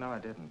 No, I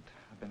didn't.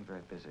 I've been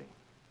very busy.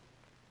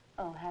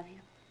 Oh, have you?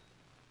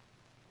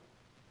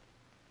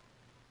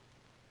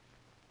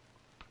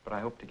 But I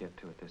hope to get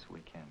to it this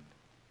weekend.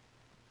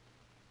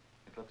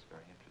 It looks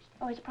very interesting.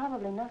 Oh, it's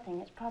probably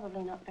nothing. It's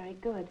probably not very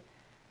good.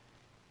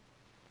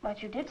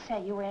 But you did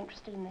say you were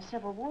interested in the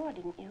Civil War,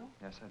 didn't you?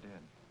 Yes, I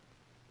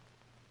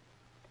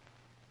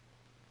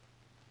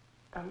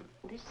did.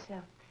 This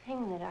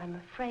thing that I'm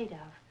afraid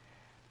of,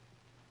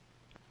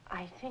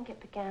 I think it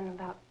began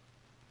about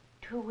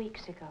 2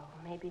 weeks ago,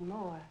 maybe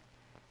more.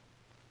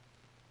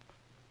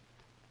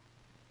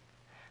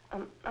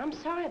 I'm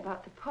sorry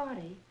about the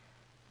party.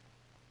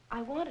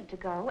 I wanted to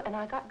go, and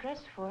I got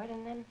dressed for it,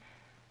 and then,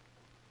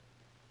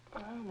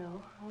 I don't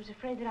know, I was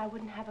afraid that I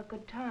wouldn't have a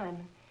good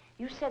time.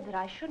 You said that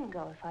I shouldn't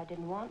go if I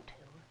didn't want to.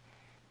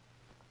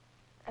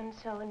 And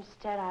so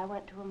instead, I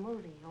went to a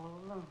movie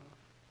all alone.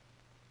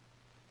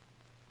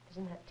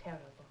 Isn't that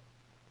terrible?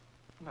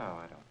 No,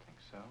 I don't think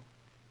so.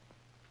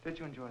 Did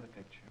you enjoy the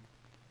picture?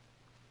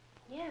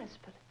 Yes,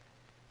 but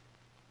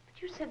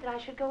you said that I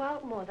should go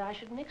out more, that I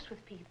should mix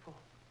with people.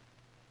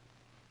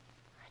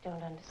 I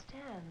don't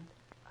understand.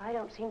 I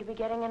don't seem to be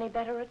getting any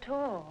better at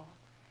all.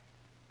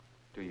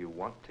 Do you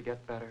want to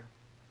get better?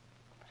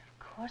 But of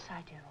course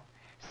I do.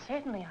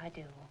 Certainly I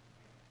do.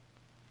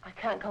 I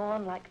can't go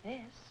on like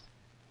this.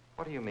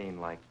 What do you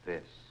mean, like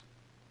this?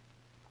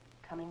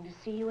 Coming to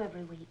see you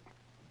every week.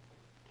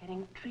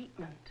 Getting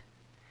treatment.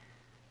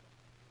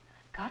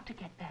 I've got to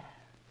get better.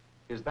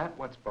 Is that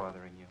what's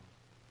bothering you?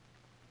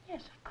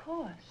 Yes, of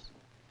course.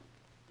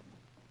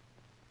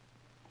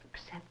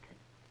 Except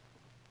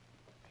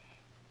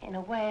that, in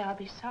a way, I'll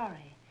be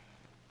sorry.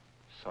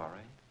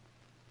 Sorry?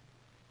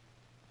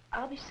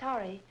 I'll be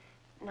sorry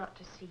not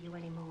to see you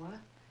anymore.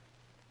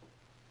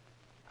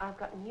 I've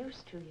gotten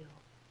used to you.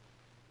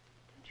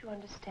 Don't you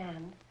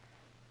understand?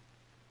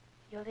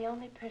 You're the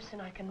only person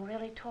I can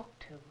really talk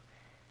to.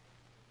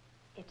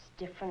 It's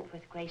different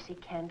with Gracie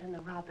Kent and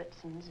the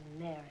Robertsons and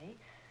Mary.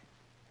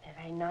 They're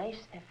very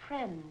nice, they're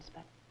friends,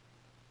 but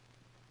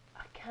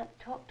I can't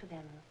talk to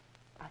them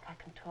like I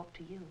can talk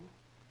to you.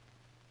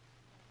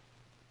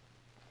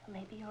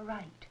 Maybe you're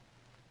right.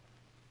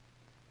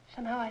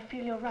 Somehow I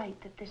feel you're right,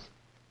 that this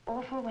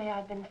awful way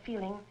I've been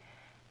feeling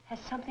has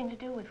something to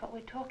do with what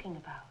we're talking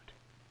about.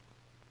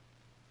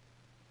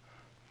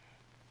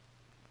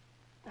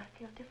 I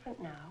feel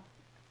different now.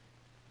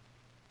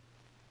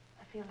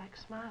 I feel like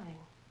smiling.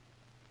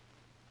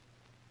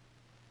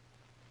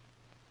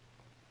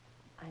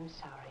 I'm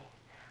sorry.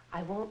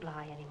 I won't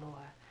lie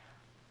anymore.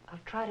 I'll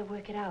try to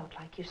work it out,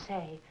 like you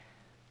say.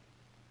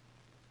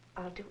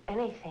 I'll do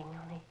anything,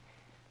 only...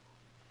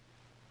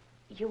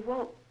 You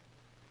won't...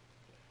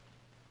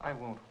 I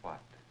won't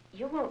what?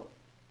 You won't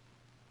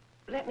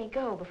let me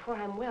go before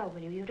I'm well,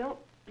 will you? You don't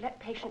let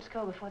patients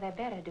go before they're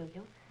better, do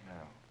you?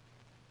 No.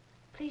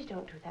 Please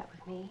don't do that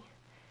with me.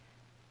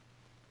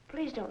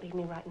 Please don't leave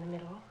me right in the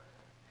middle.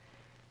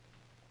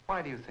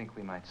 Why do you think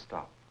we might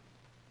stop?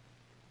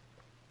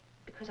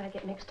 Because I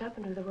get mixed up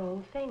and do the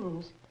wrong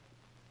things.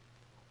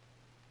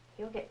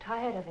 You'll get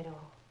tired of it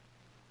all.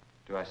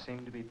 Do I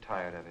seem to be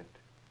tired of it?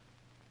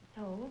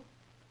 No.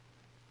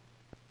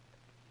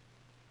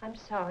 I'm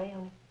sorry,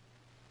 only...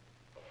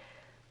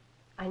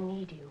 I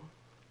need you.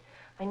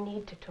 I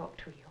need to talk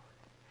to you.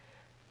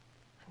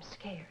 I'm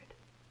scared.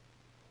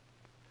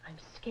 I'm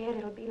scared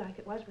it'll be like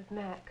it was with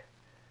Mac.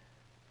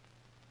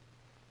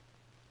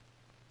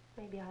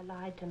 Maybe I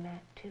lied to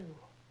Mac, too.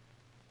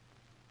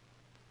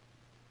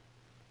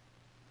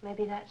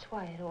 Maybe that's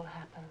why it all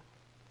happened.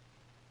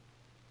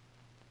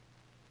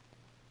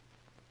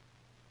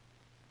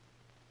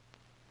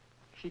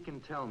 She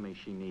can tell me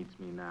she needs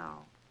me now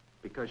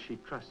because she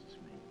trusts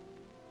me.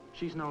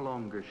 She's no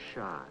longer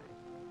shy,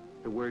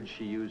 the word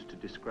she used to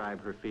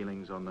describe her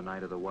feelings on the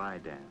night of the Y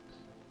dance.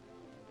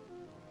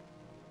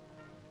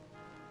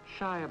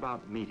 Shy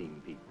about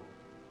meeting people.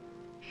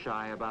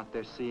 Shy about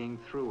their seeing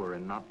through her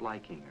and not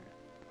liking her.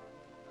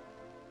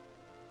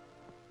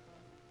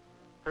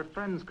 Her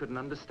friends couldn't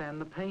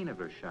understand the pain of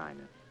her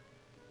shyness.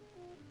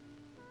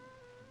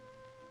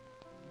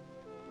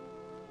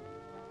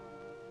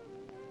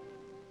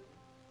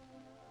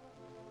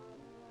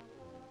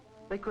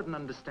 They couldn't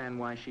understand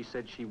why she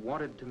said she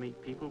wanted to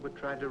meet people but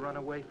tried to run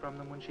away from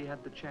them when she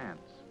had the chance.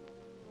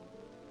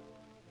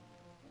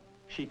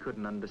 She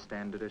couldn't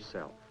understand it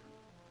herself.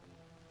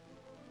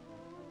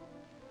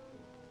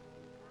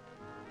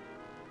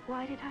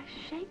 Why did I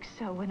shake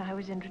so when I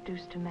was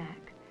introduced to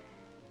Mac?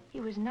 He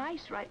was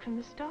nice right from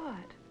the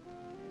start.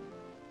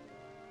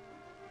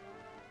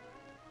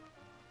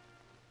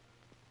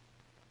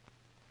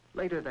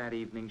 Later that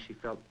evening, she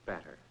felt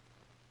better,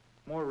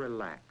 more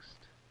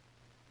relaxed.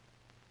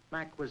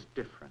 Mac was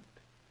different.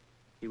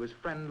 He was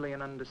friendly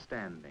and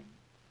understanding.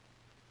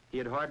 He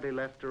had hardly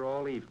left her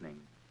all evening.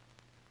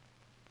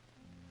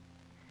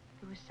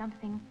 There was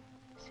something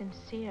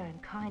sincere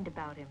and kind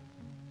about him.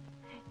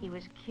 He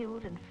was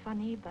cute and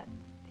funny, but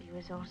he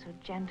was also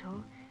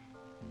gentle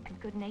and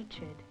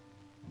good-natured.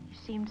 He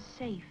seemed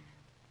safe.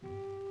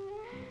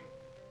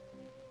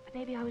 But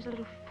maybe I was a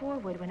little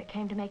forward when it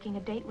came to making a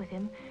date with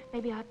him.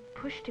 Maybe I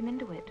pushed him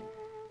into it.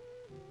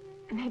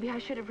 Maybe I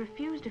should have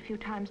refused a few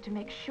times to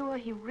make sure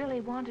he really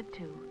wanted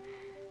to.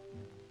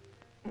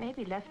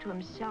 Maybe left to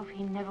himself,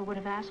 he never would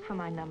have asked for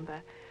my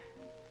number.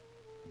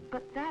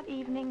 But that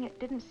evening, it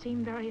didn't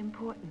seem very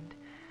important.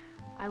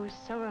 I was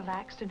so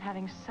relaxed and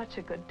having such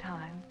a good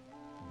time.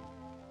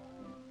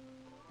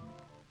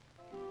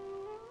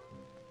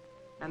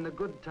 And the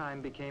good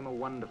time became a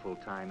wonderful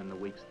time in the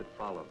weeks that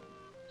followed.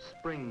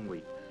 Spring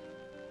weeks,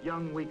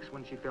 young weeks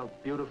when she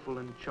felt beautiful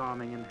and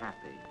charming and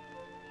happy.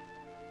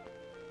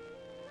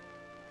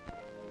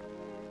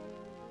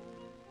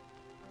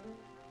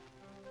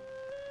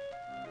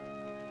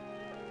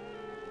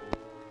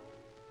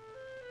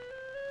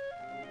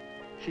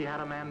 She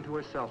had a man to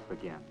herself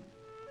again.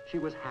 She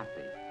was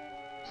happy.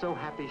 So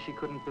happy she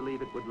couldn't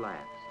believe it would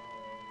last.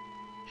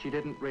 She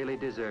didn't really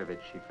deserve it,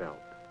 she felt.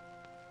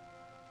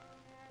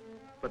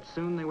 But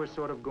soon they were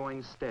sort of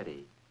going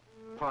steady.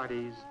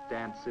 Parties,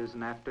 dances,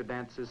 and after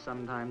dances,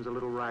 sometimes a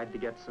little ride to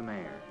get some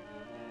air.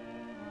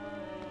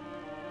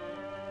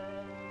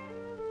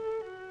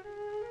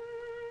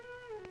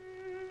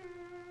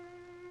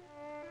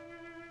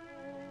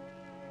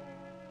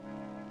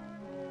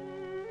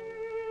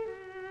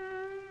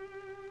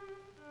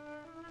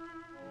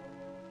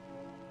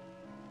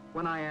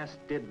 When I asked,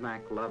 did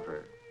Mac love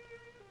her,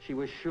 she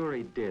was sure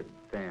he did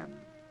then.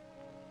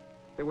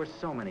 There were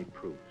so many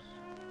proofs.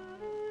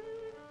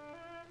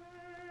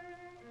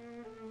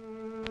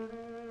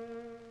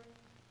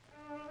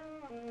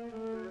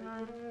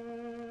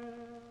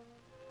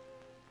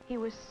 He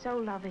was so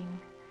loving,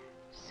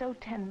 so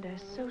tender,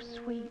 so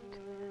sweet.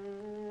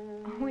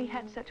 We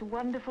had such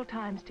wonderful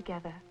times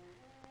together.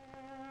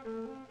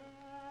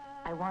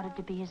 I wanted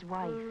to be his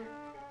wife,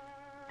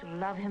 to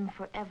love him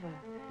forever.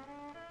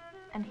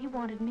 And he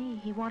wanted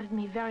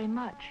me very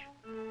much.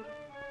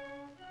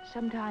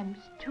 Sometimes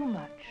too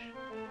much.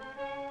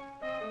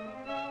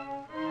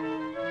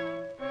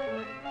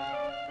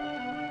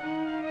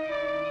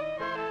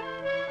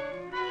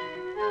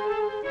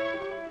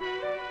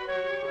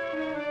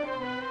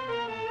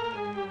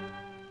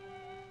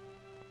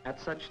 At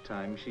such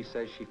times, she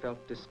says she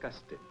felt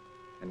disgusted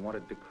and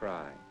wanted to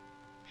cry.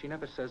 She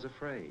never says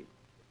afraid.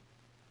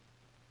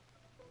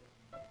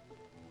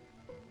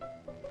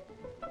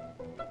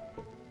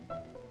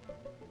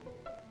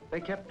 They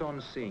kept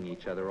on seeing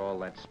each other all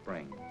that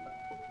spring.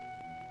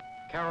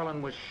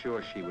 Caroline was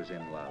sure she was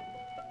in love.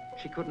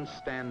 She couldn't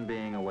stand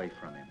being away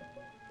from him.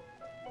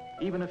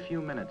 Even a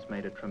few minutes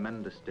made a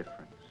tremendous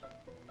difference.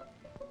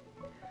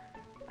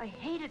 I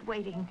hated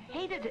waiting,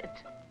 hated it.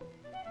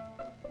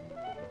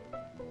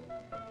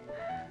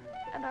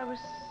 And I was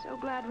so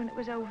glad when it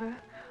was over.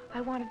 I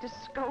wanted to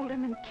scold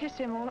him and kiss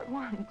him all at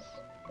once.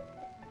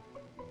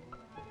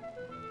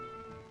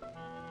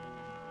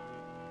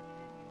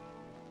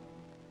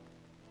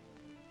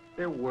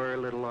 There were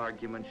little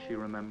arguments she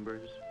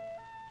remembers.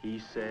 He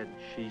said,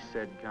 she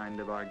said kind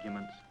of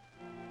arguments.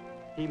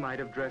 He might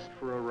have dressed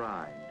for a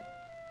ride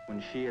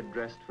when she had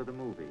dressed for the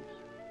movies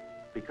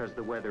because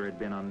the weather had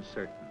been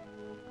uncertain.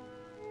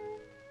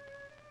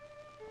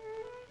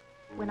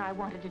 When I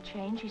wanted to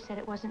change, he said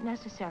it wasn't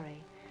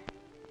necessary.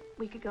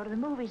 We could go to the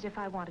movies if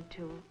I wanted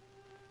to.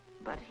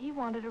 But he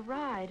wanted a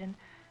ride,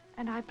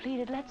 and I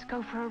pleaded, let's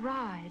go for a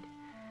ride.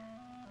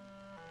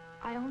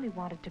 I only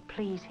wanted to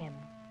please him,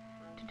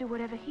 to do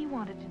whatever he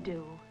wanted to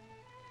do.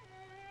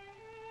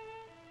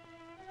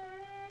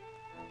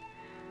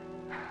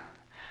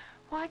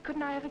 Why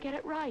couldn't I ever get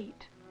it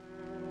right?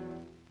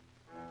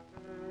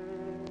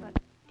 But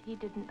he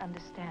didn't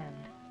understand.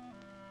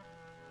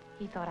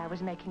 He thought I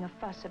was making a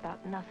fuss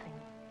about nothing.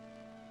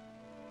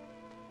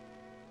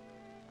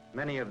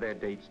 Many of their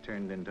dates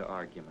turned into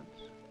arguments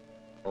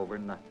over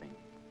nothing.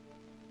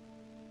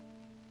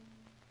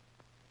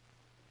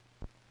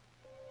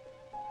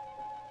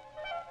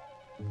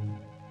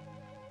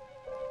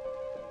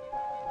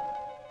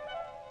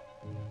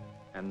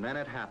 And then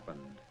it happened.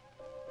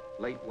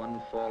 Late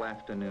one fall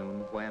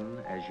afternoon when,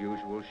 as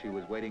usual, she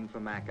was waiting for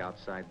Mac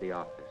outside the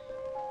office.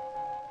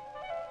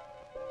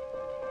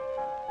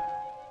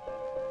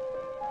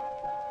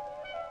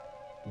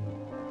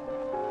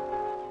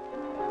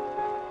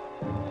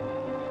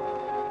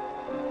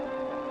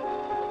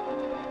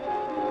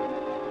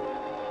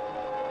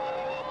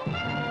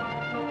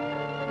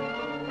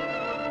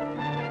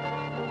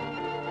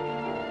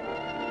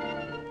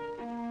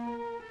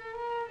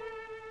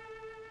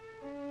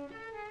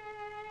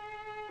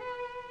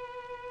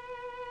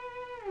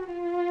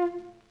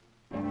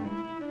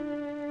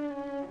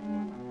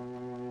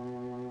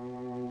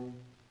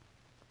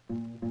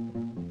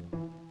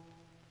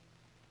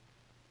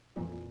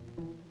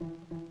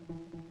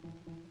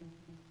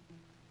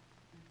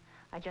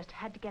 I just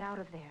had to get out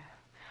of there.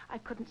 I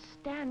couldn't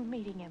stand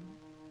meeting him.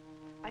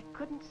 I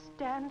couldn't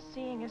stand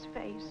seeing his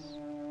face.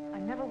 I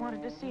never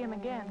wanted to see him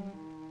again.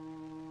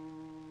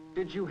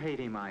 Did you hate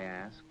him, I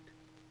asked?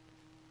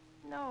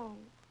 No,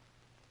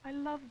 I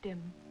loved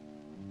him.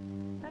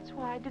 That's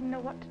why I didn't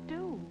know what to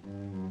do.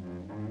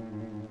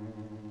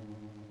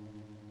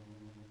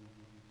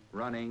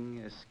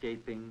 Running,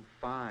 escaping,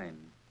 fine.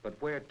 But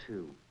where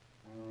to?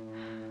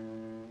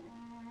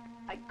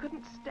 I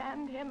couldn't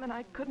stand him, and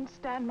I couldn't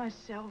stand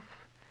myself.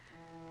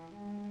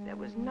 There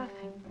was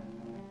nothing.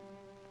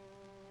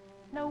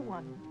 No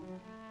one.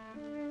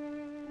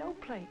 No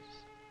place.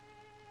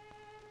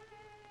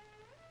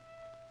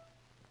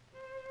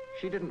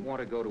 She didn't want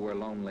to go to her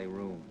lonely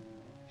room.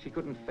 She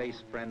couldn't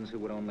face friends who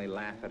would only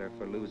laugh at her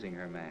for losing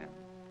her man.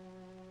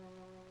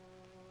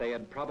 They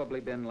had probably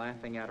been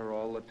laughing at her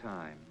all the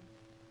time.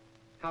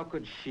 How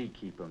could she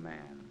keep a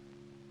man?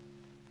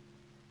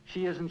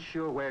 She isn't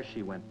sure where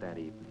she went that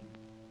evening.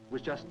 It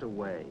was just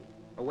away.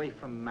 Away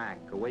from Mac,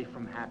 away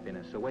from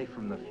happiness, away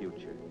from the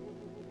future.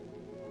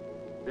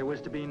 There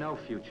was to be no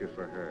future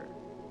for her.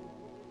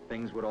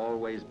 Things would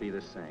always be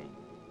the same.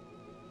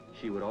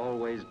 She would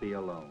always be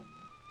alone.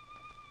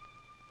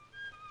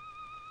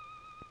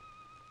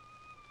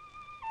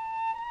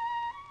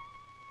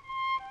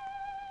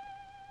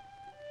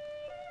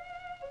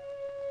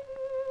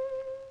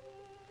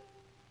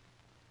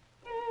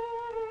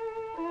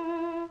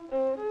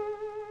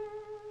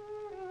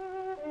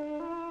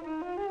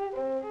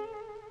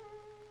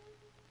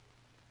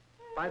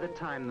 By the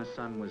time the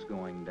sun was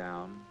going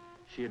down,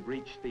 she had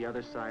reached the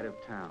other side of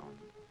town.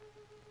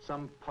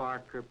 Some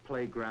park or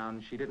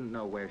playground, she didn't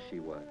know where she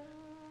was.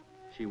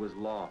 She was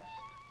lost,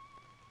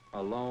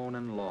 alone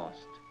and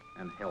lost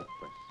and helpless.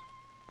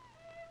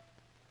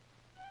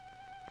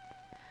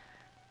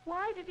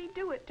 Why did he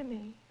do it to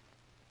me?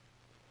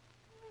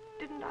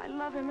 Didn't I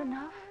love him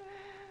enough?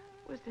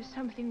 Was there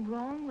something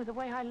wrong with the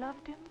way I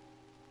loved him?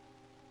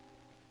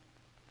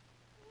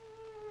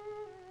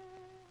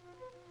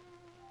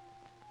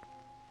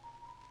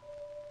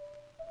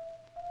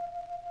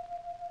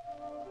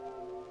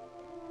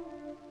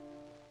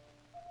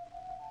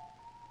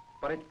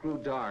 But it grew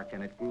dark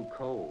and it grew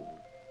cold,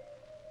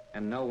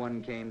 and no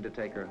one came to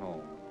take her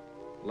home,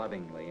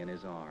 lovingly in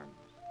his arms.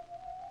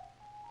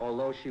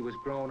 Although she was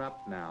grown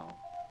up now,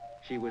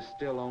 she was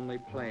still only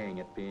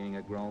playing at being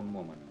a grown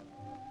woman.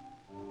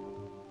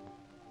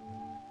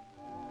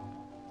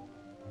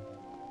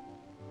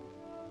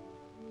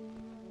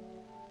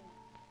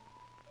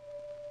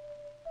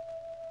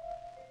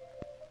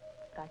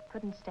 But I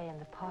couldn't stay in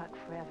the park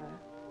forever.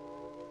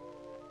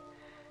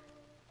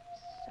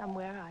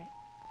 Somewhere I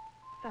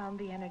found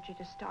the energy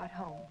to start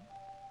home.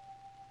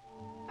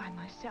 By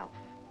myself.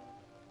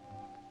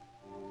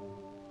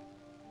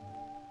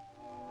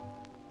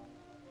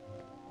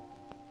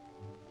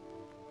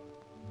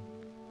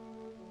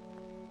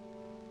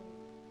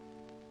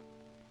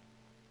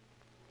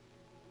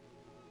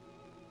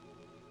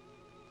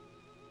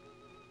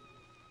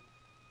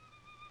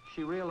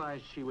 She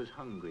realized she was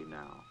hungry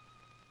now,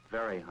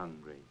 very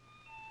hungry,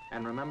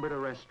 and remembered a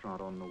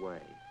restaurant on the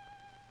way.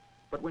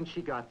 But when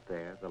she got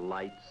there, the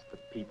lights, the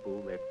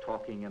people, their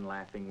talking and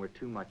laughing were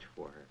too much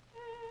for her.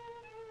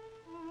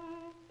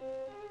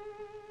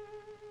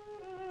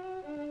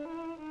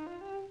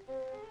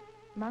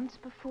 Months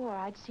before,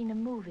 I'd seen a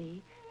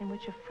movie in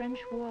which a French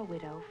war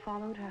widow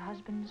followed her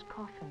husband's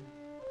coffin.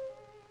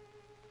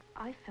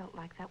 I felt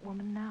like that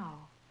woman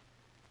now,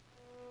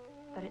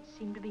 but it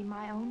seemed to be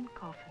my own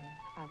coffin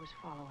I was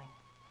following.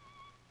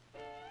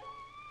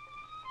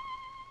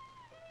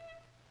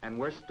 And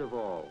worst of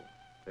all,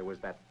 there was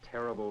that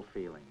terrible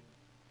feeling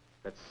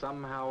that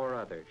somehow or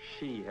other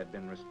she had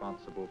been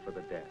responsible for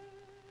the death.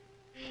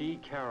 She,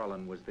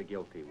 Caroline, was the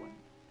guilty one.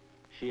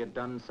 She had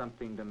done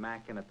something to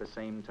Mac, and at the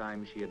same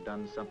time she had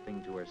done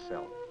something to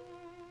herself,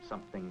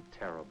 something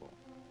terrible.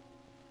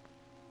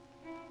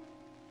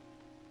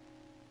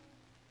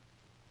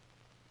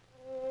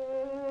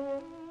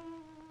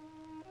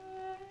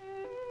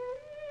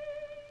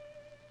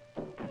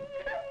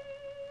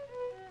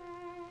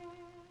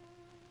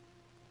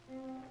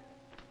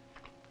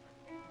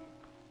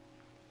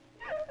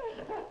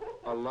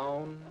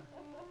 Alone,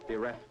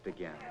 bereft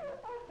again.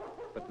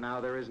 But now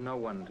there is no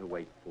one to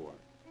wait for.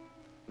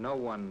 No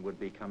one would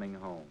be coming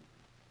home.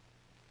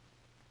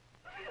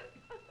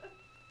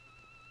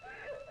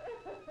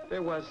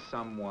 There was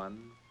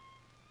someone,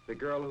 the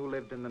girl who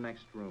lived in the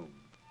next room.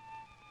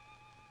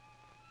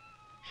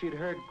 She'd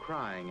heard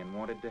crying and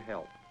wanted to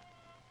help,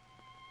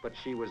 but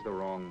she was the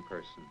wrong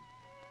person.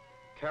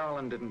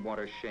 Caroline didn't want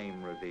her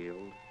shame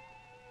revealed.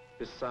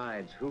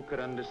 Besides, who could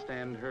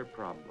understand her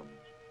problems?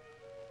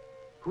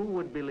 Who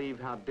would believe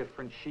how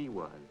different she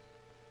was?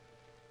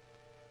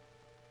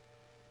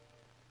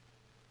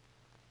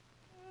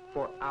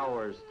 For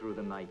hours through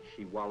the night,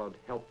 she wallowed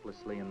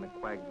helplessly in the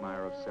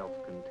quagmire of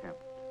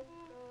self-contempt.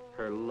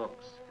 Her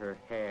looks, her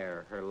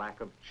hair, her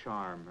lack of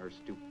charm, her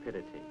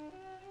stupidity.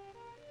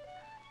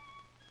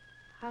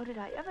 How did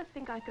I ever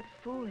think I could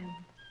fool him?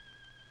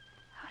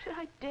 How did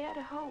I dare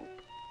to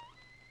hope?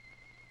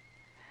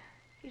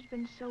 He's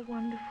been so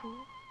wonderful,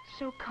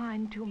 so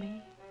kind to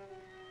me.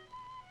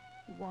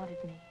 He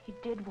wanted me. He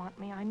did want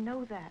me. I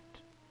know that.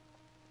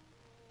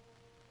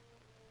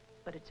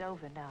 But it's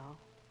over now.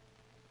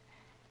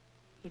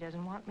 He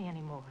doesn't want me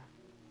anymore.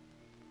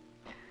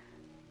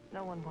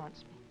 No one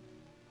wants me.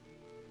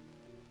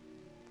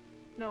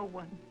 No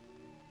one.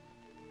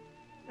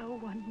 No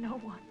one, no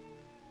one,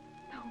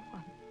 no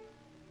one.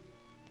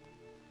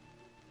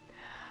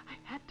 I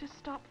had to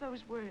stop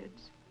those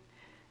words.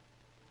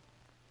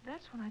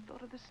 That's when I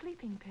thought of the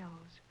sleeping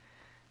pills.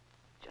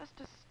 Just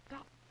to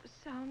stop the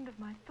sound of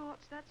my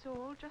thoughts, that's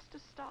all. Just to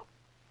stop.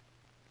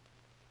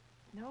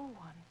 No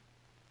one.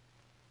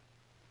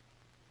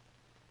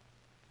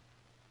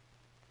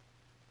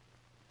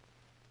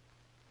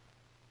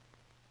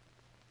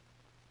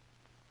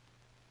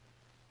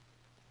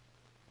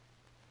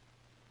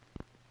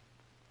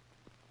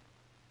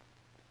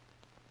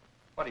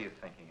 What are you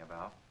thinking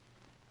about?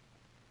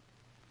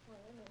 Well,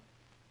 I know.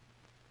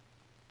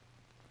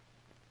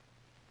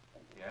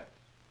 Yes?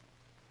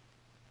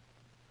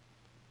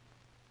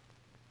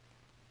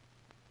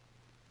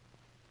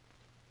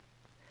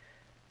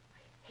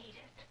 I hate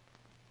it.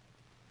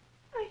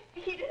 I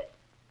hate it.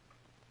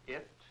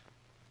 It?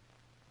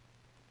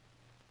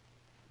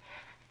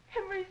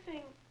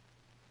 Everything.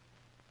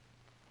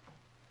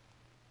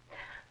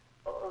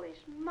 All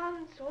these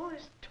months, all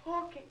this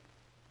talking.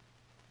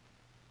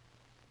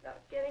 Not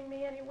getting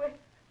me anywhere.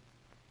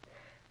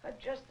 I'm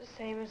just the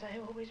same as I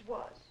always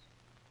was.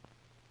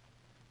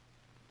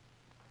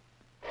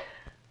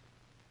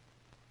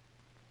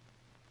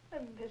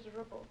 I'm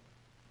miserable.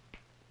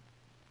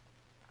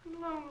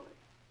 I'm lonely.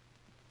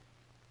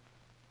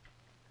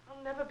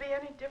 I'll never be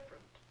any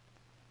different.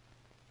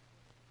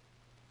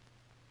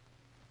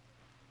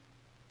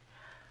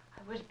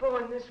 I was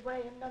born this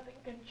way and nothing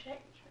can change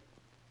me.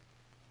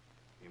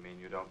 You mean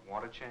you don't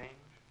want to change?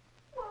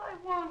 Well, I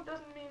want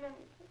doesn't mean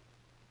anything.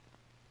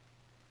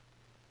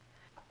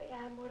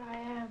 I am what I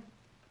am.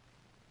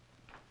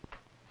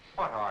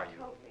 What are you?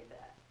 Told me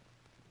that.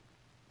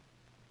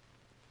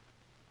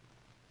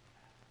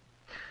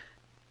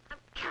 I'm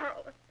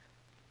Caroline.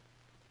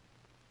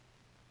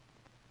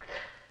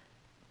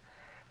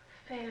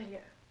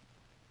 Failure.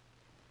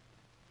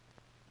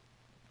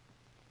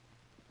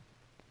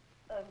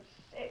 I'm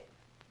sick.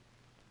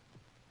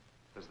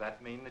 Does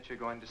that mean that you're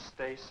going to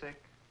stay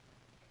sick?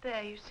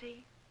 There, you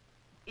see?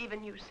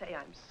 Even you say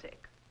I'm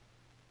sick.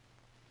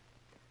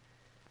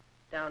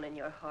 Down in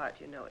your heart,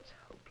 you know it's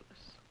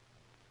hopeless.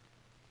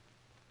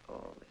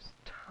 All this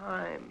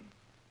time,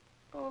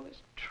 all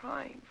this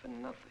trying for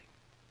nothing.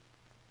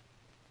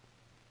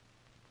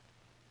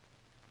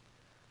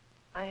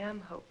 I am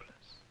hopeless.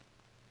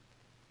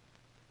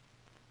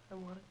 I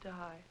want to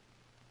die.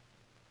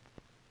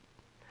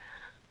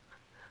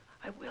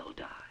 I will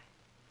die.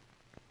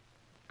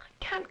 I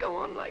can't go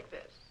on like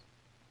this.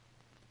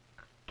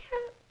 I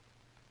can't.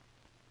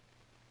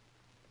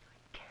 I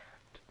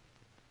can't.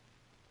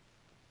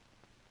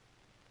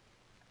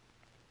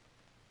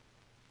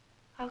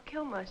 I'll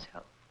kill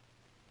myself.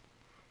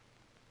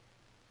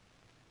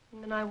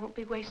 And then I won't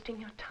be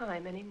wasting your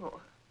time anymore.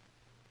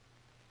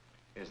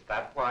 Is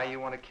that why you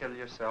want to kill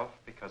yourself?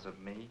 Because of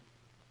me?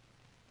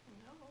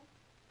 No.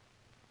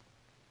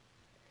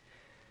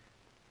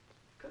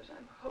 Because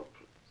I'm hopeless.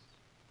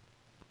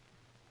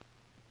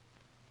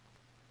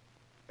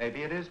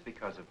 Maybe it is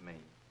because of me.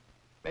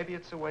 Maybe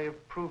it's a way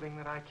of proving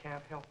that I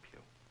can't help you.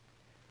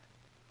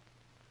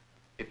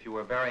 If you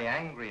were very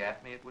angry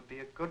at me, it would be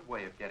a good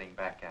way of getting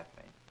back at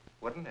me,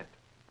 wouldn't it?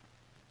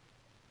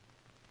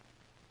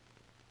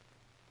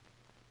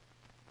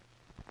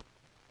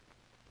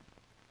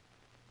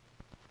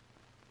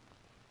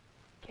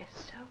 Guess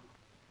so.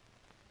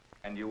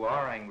 And you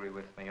are angry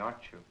with me,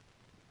 aren't you?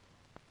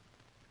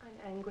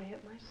 I'm angry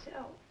at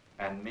myself.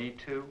 And me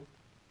too?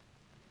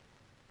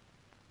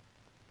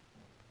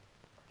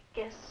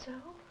 Guess so.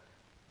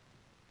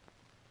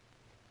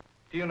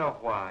 Do you know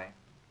why?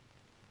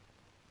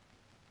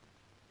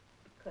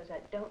 Because I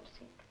don't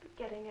seem to be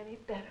getting any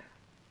better.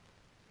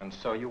 And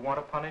so you want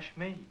to punish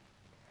me?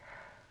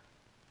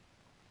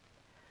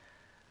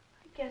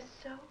 I guess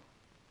so.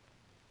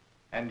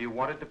 And you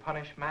wanted to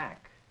punish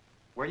Mac.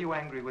 Were you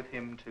angry with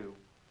him too?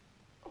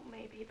 Oh,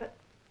 maybe, but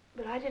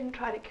I didn't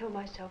try to kill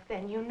myself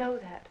then. You know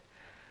that.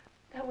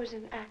 That was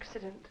an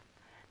accident.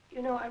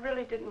 You know, I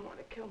really didn't want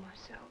to kill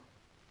myself.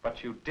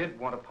 But you did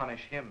want to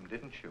punish him,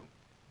 didn't you?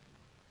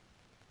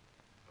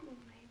 Oh,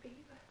 maybe,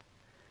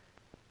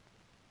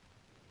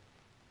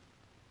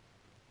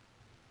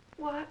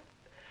 but...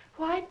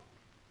 Why?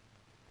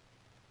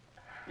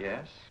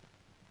 Yes?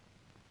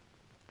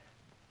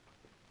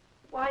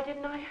 Why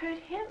didn't I hurt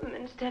him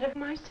instead of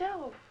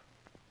myself?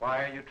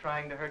 Why are you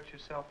trying to hurt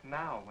yourself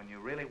now when you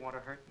really want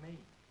to hurt me?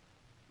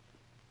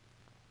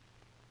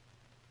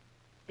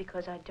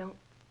 Because I don't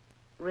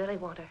really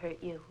want to hurt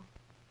you.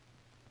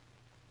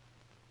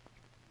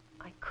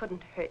 I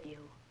couldn't hurt you.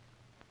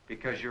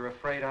 Because you're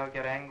afraid I'll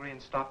get angry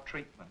and stop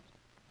treatment.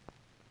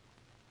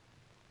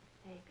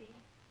 Maybe.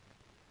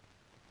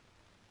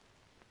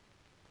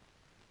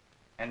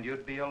 And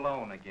you'd be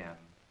alone again.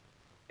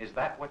 Is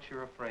that what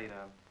you're afraid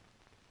of?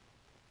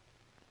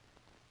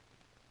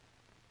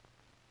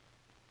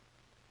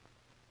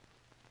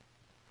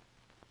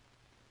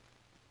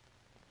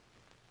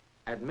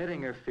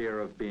 Admitting her fear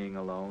of being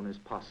alone is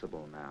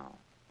possible now,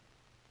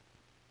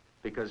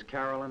 because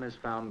Caroline has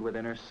found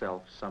within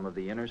herself some of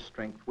the inner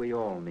strength we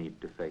all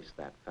need to face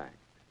that fact.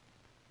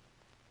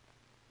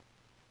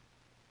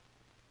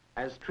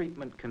 As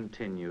treatment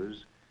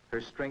continues, her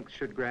strength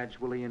should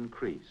gradually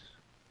increase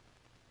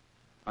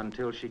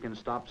until she can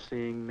stop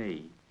seeing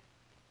me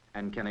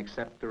and can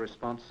accept the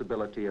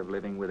responsibility of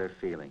living with her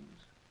feelings.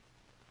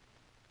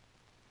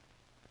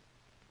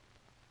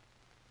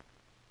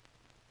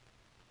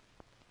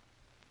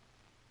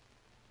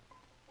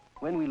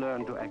 When we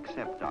learn to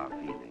accept our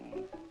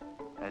feelings,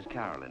 as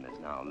Caroline is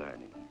now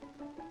learning,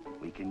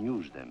 we can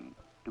use them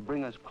to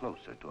bring us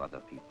closer to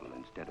other people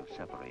instead of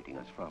separating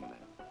us from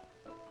them.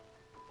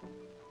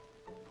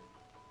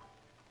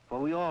 For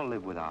we all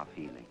live with our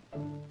feelings.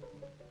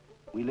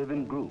 We live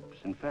in groups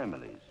and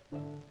families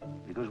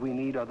because we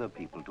need other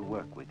people to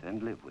work with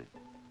and live with.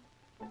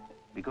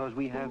 Because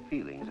we have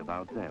feelings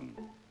about them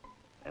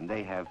and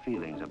they have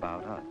feelings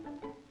about us.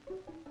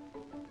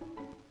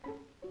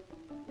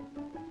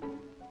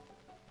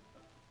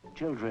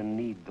 Children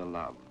need the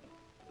love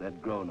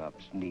that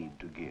grown-ups need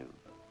to give.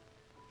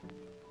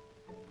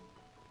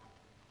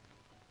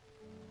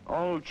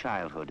 All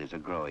childhood is a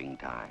growing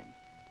time.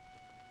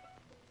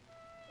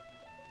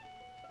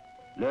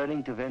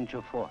 Learning to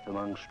venture forth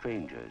among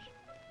strangers,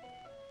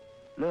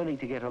 learning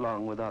to get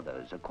along with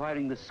others,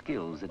 acquiring the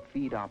skills that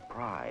feed our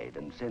pride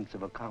and sense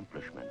of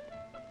accomplishment,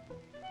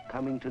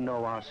 coming to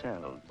know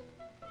ourselves,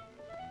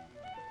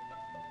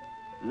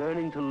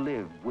 learning to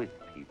live with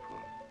people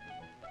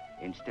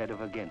instead of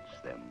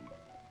against them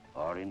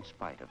or in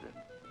spite of them.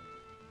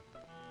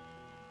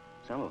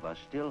 Some of us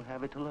still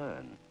have it to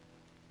learn,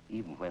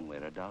 even when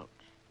we're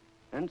adults.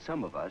 And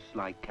some of us,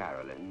 like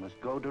Caroline, must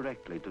go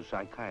directly to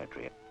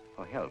psychiatry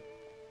for help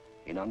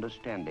in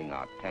understanding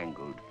our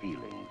tangled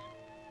feelings,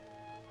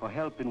 for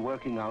help in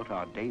working out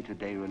our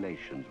day-to-day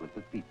relations with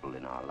the people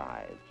in our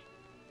lives.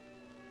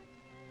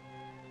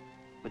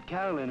 But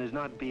Caroline is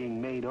not being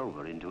made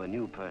over into a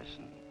new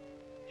person.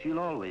 She'll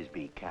always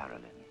be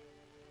Caroline.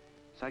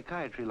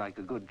 Psychiatry, like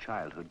a good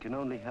childhood, can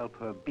only help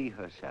her be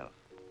herself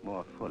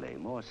more fully,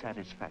 more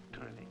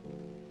satisfactorily.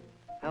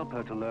 Help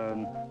her to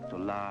learn to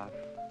laugh,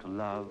 to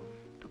love,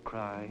 to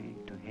cry,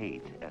 to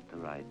hate at the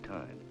right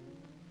time.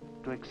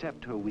 To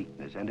accept her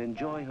weakness and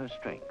enjoy her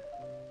strength,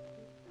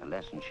 a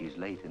lesson she's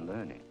late in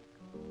learning.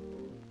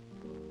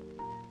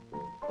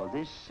 For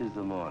this is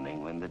the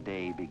morning when the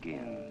day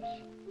begins.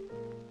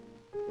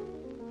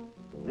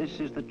 This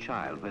is the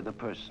child where the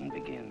person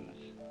begins.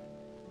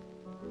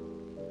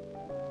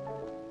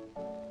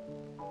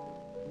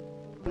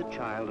 The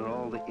child are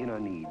all the inner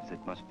needs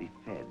that must be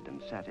fed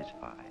and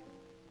satisfied.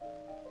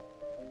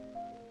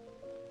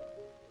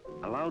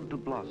 Allowed to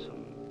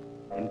blossom,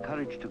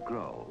 encouraged to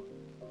grow,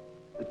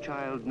 the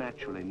child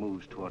naturally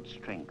moves towards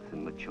strength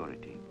and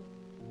maturity.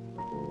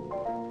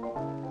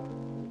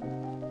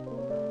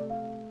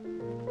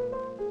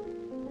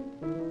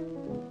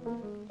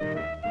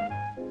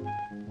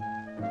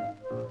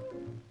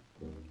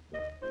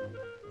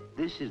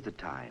 This is the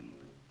time,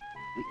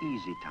 the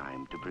easy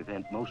time, to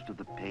prevent most of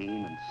the pain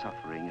and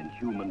suffering and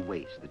human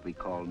waste that we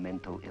call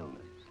mental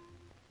illness.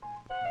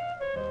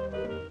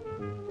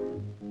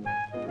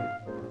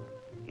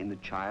 In the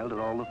child are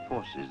all the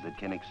forces that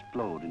can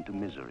explode into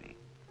misery.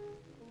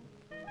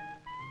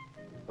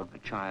 But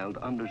a child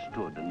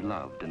understood and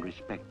loved and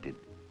respected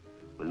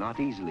will not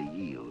easily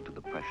yield to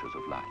the pressures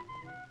of life.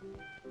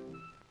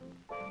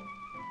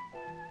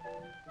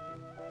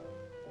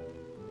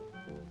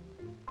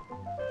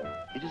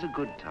 It is a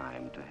good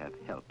time to have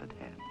help at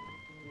hand.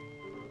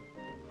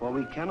 For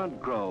we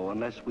cannot grow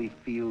unless we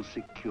feel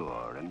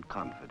secure and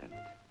confident.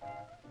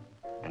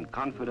 And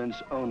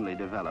confidence only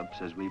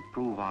develops as we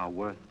prove our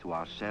worth to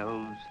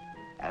ourselves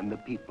and the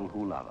people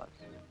who love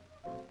us.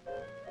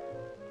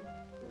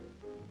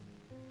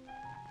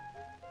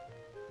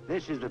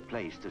 This is the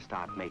place to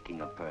start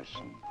making a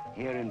person,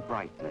 here in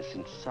brightness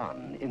and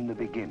sun, in the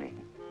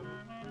beginning.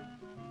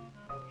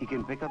 He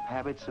can pick up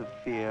habits of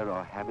fear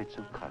or habits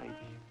of courage.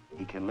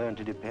 He can learn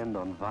to depend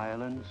on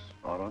violence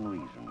or on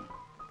reason.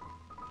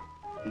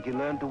 He can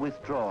learn to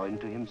withdraw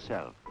into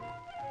himself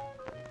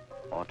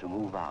or to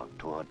move out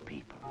toward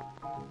people.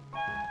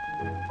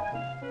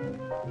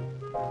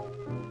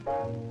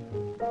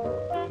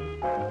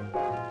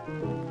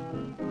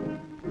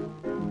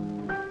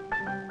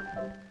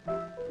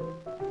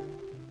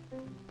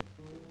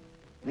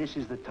 This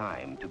is the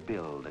time to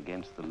build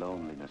against the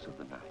loneliness of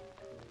the night.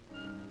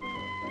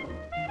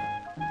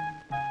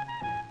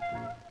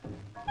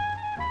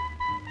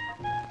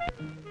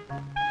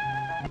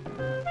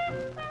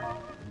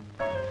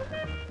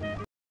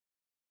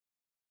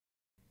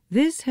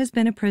 This has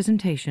been a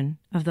presentation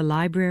of the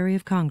Library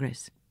of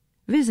Congress.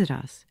 Visit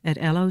us at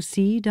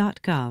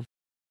loc.gov.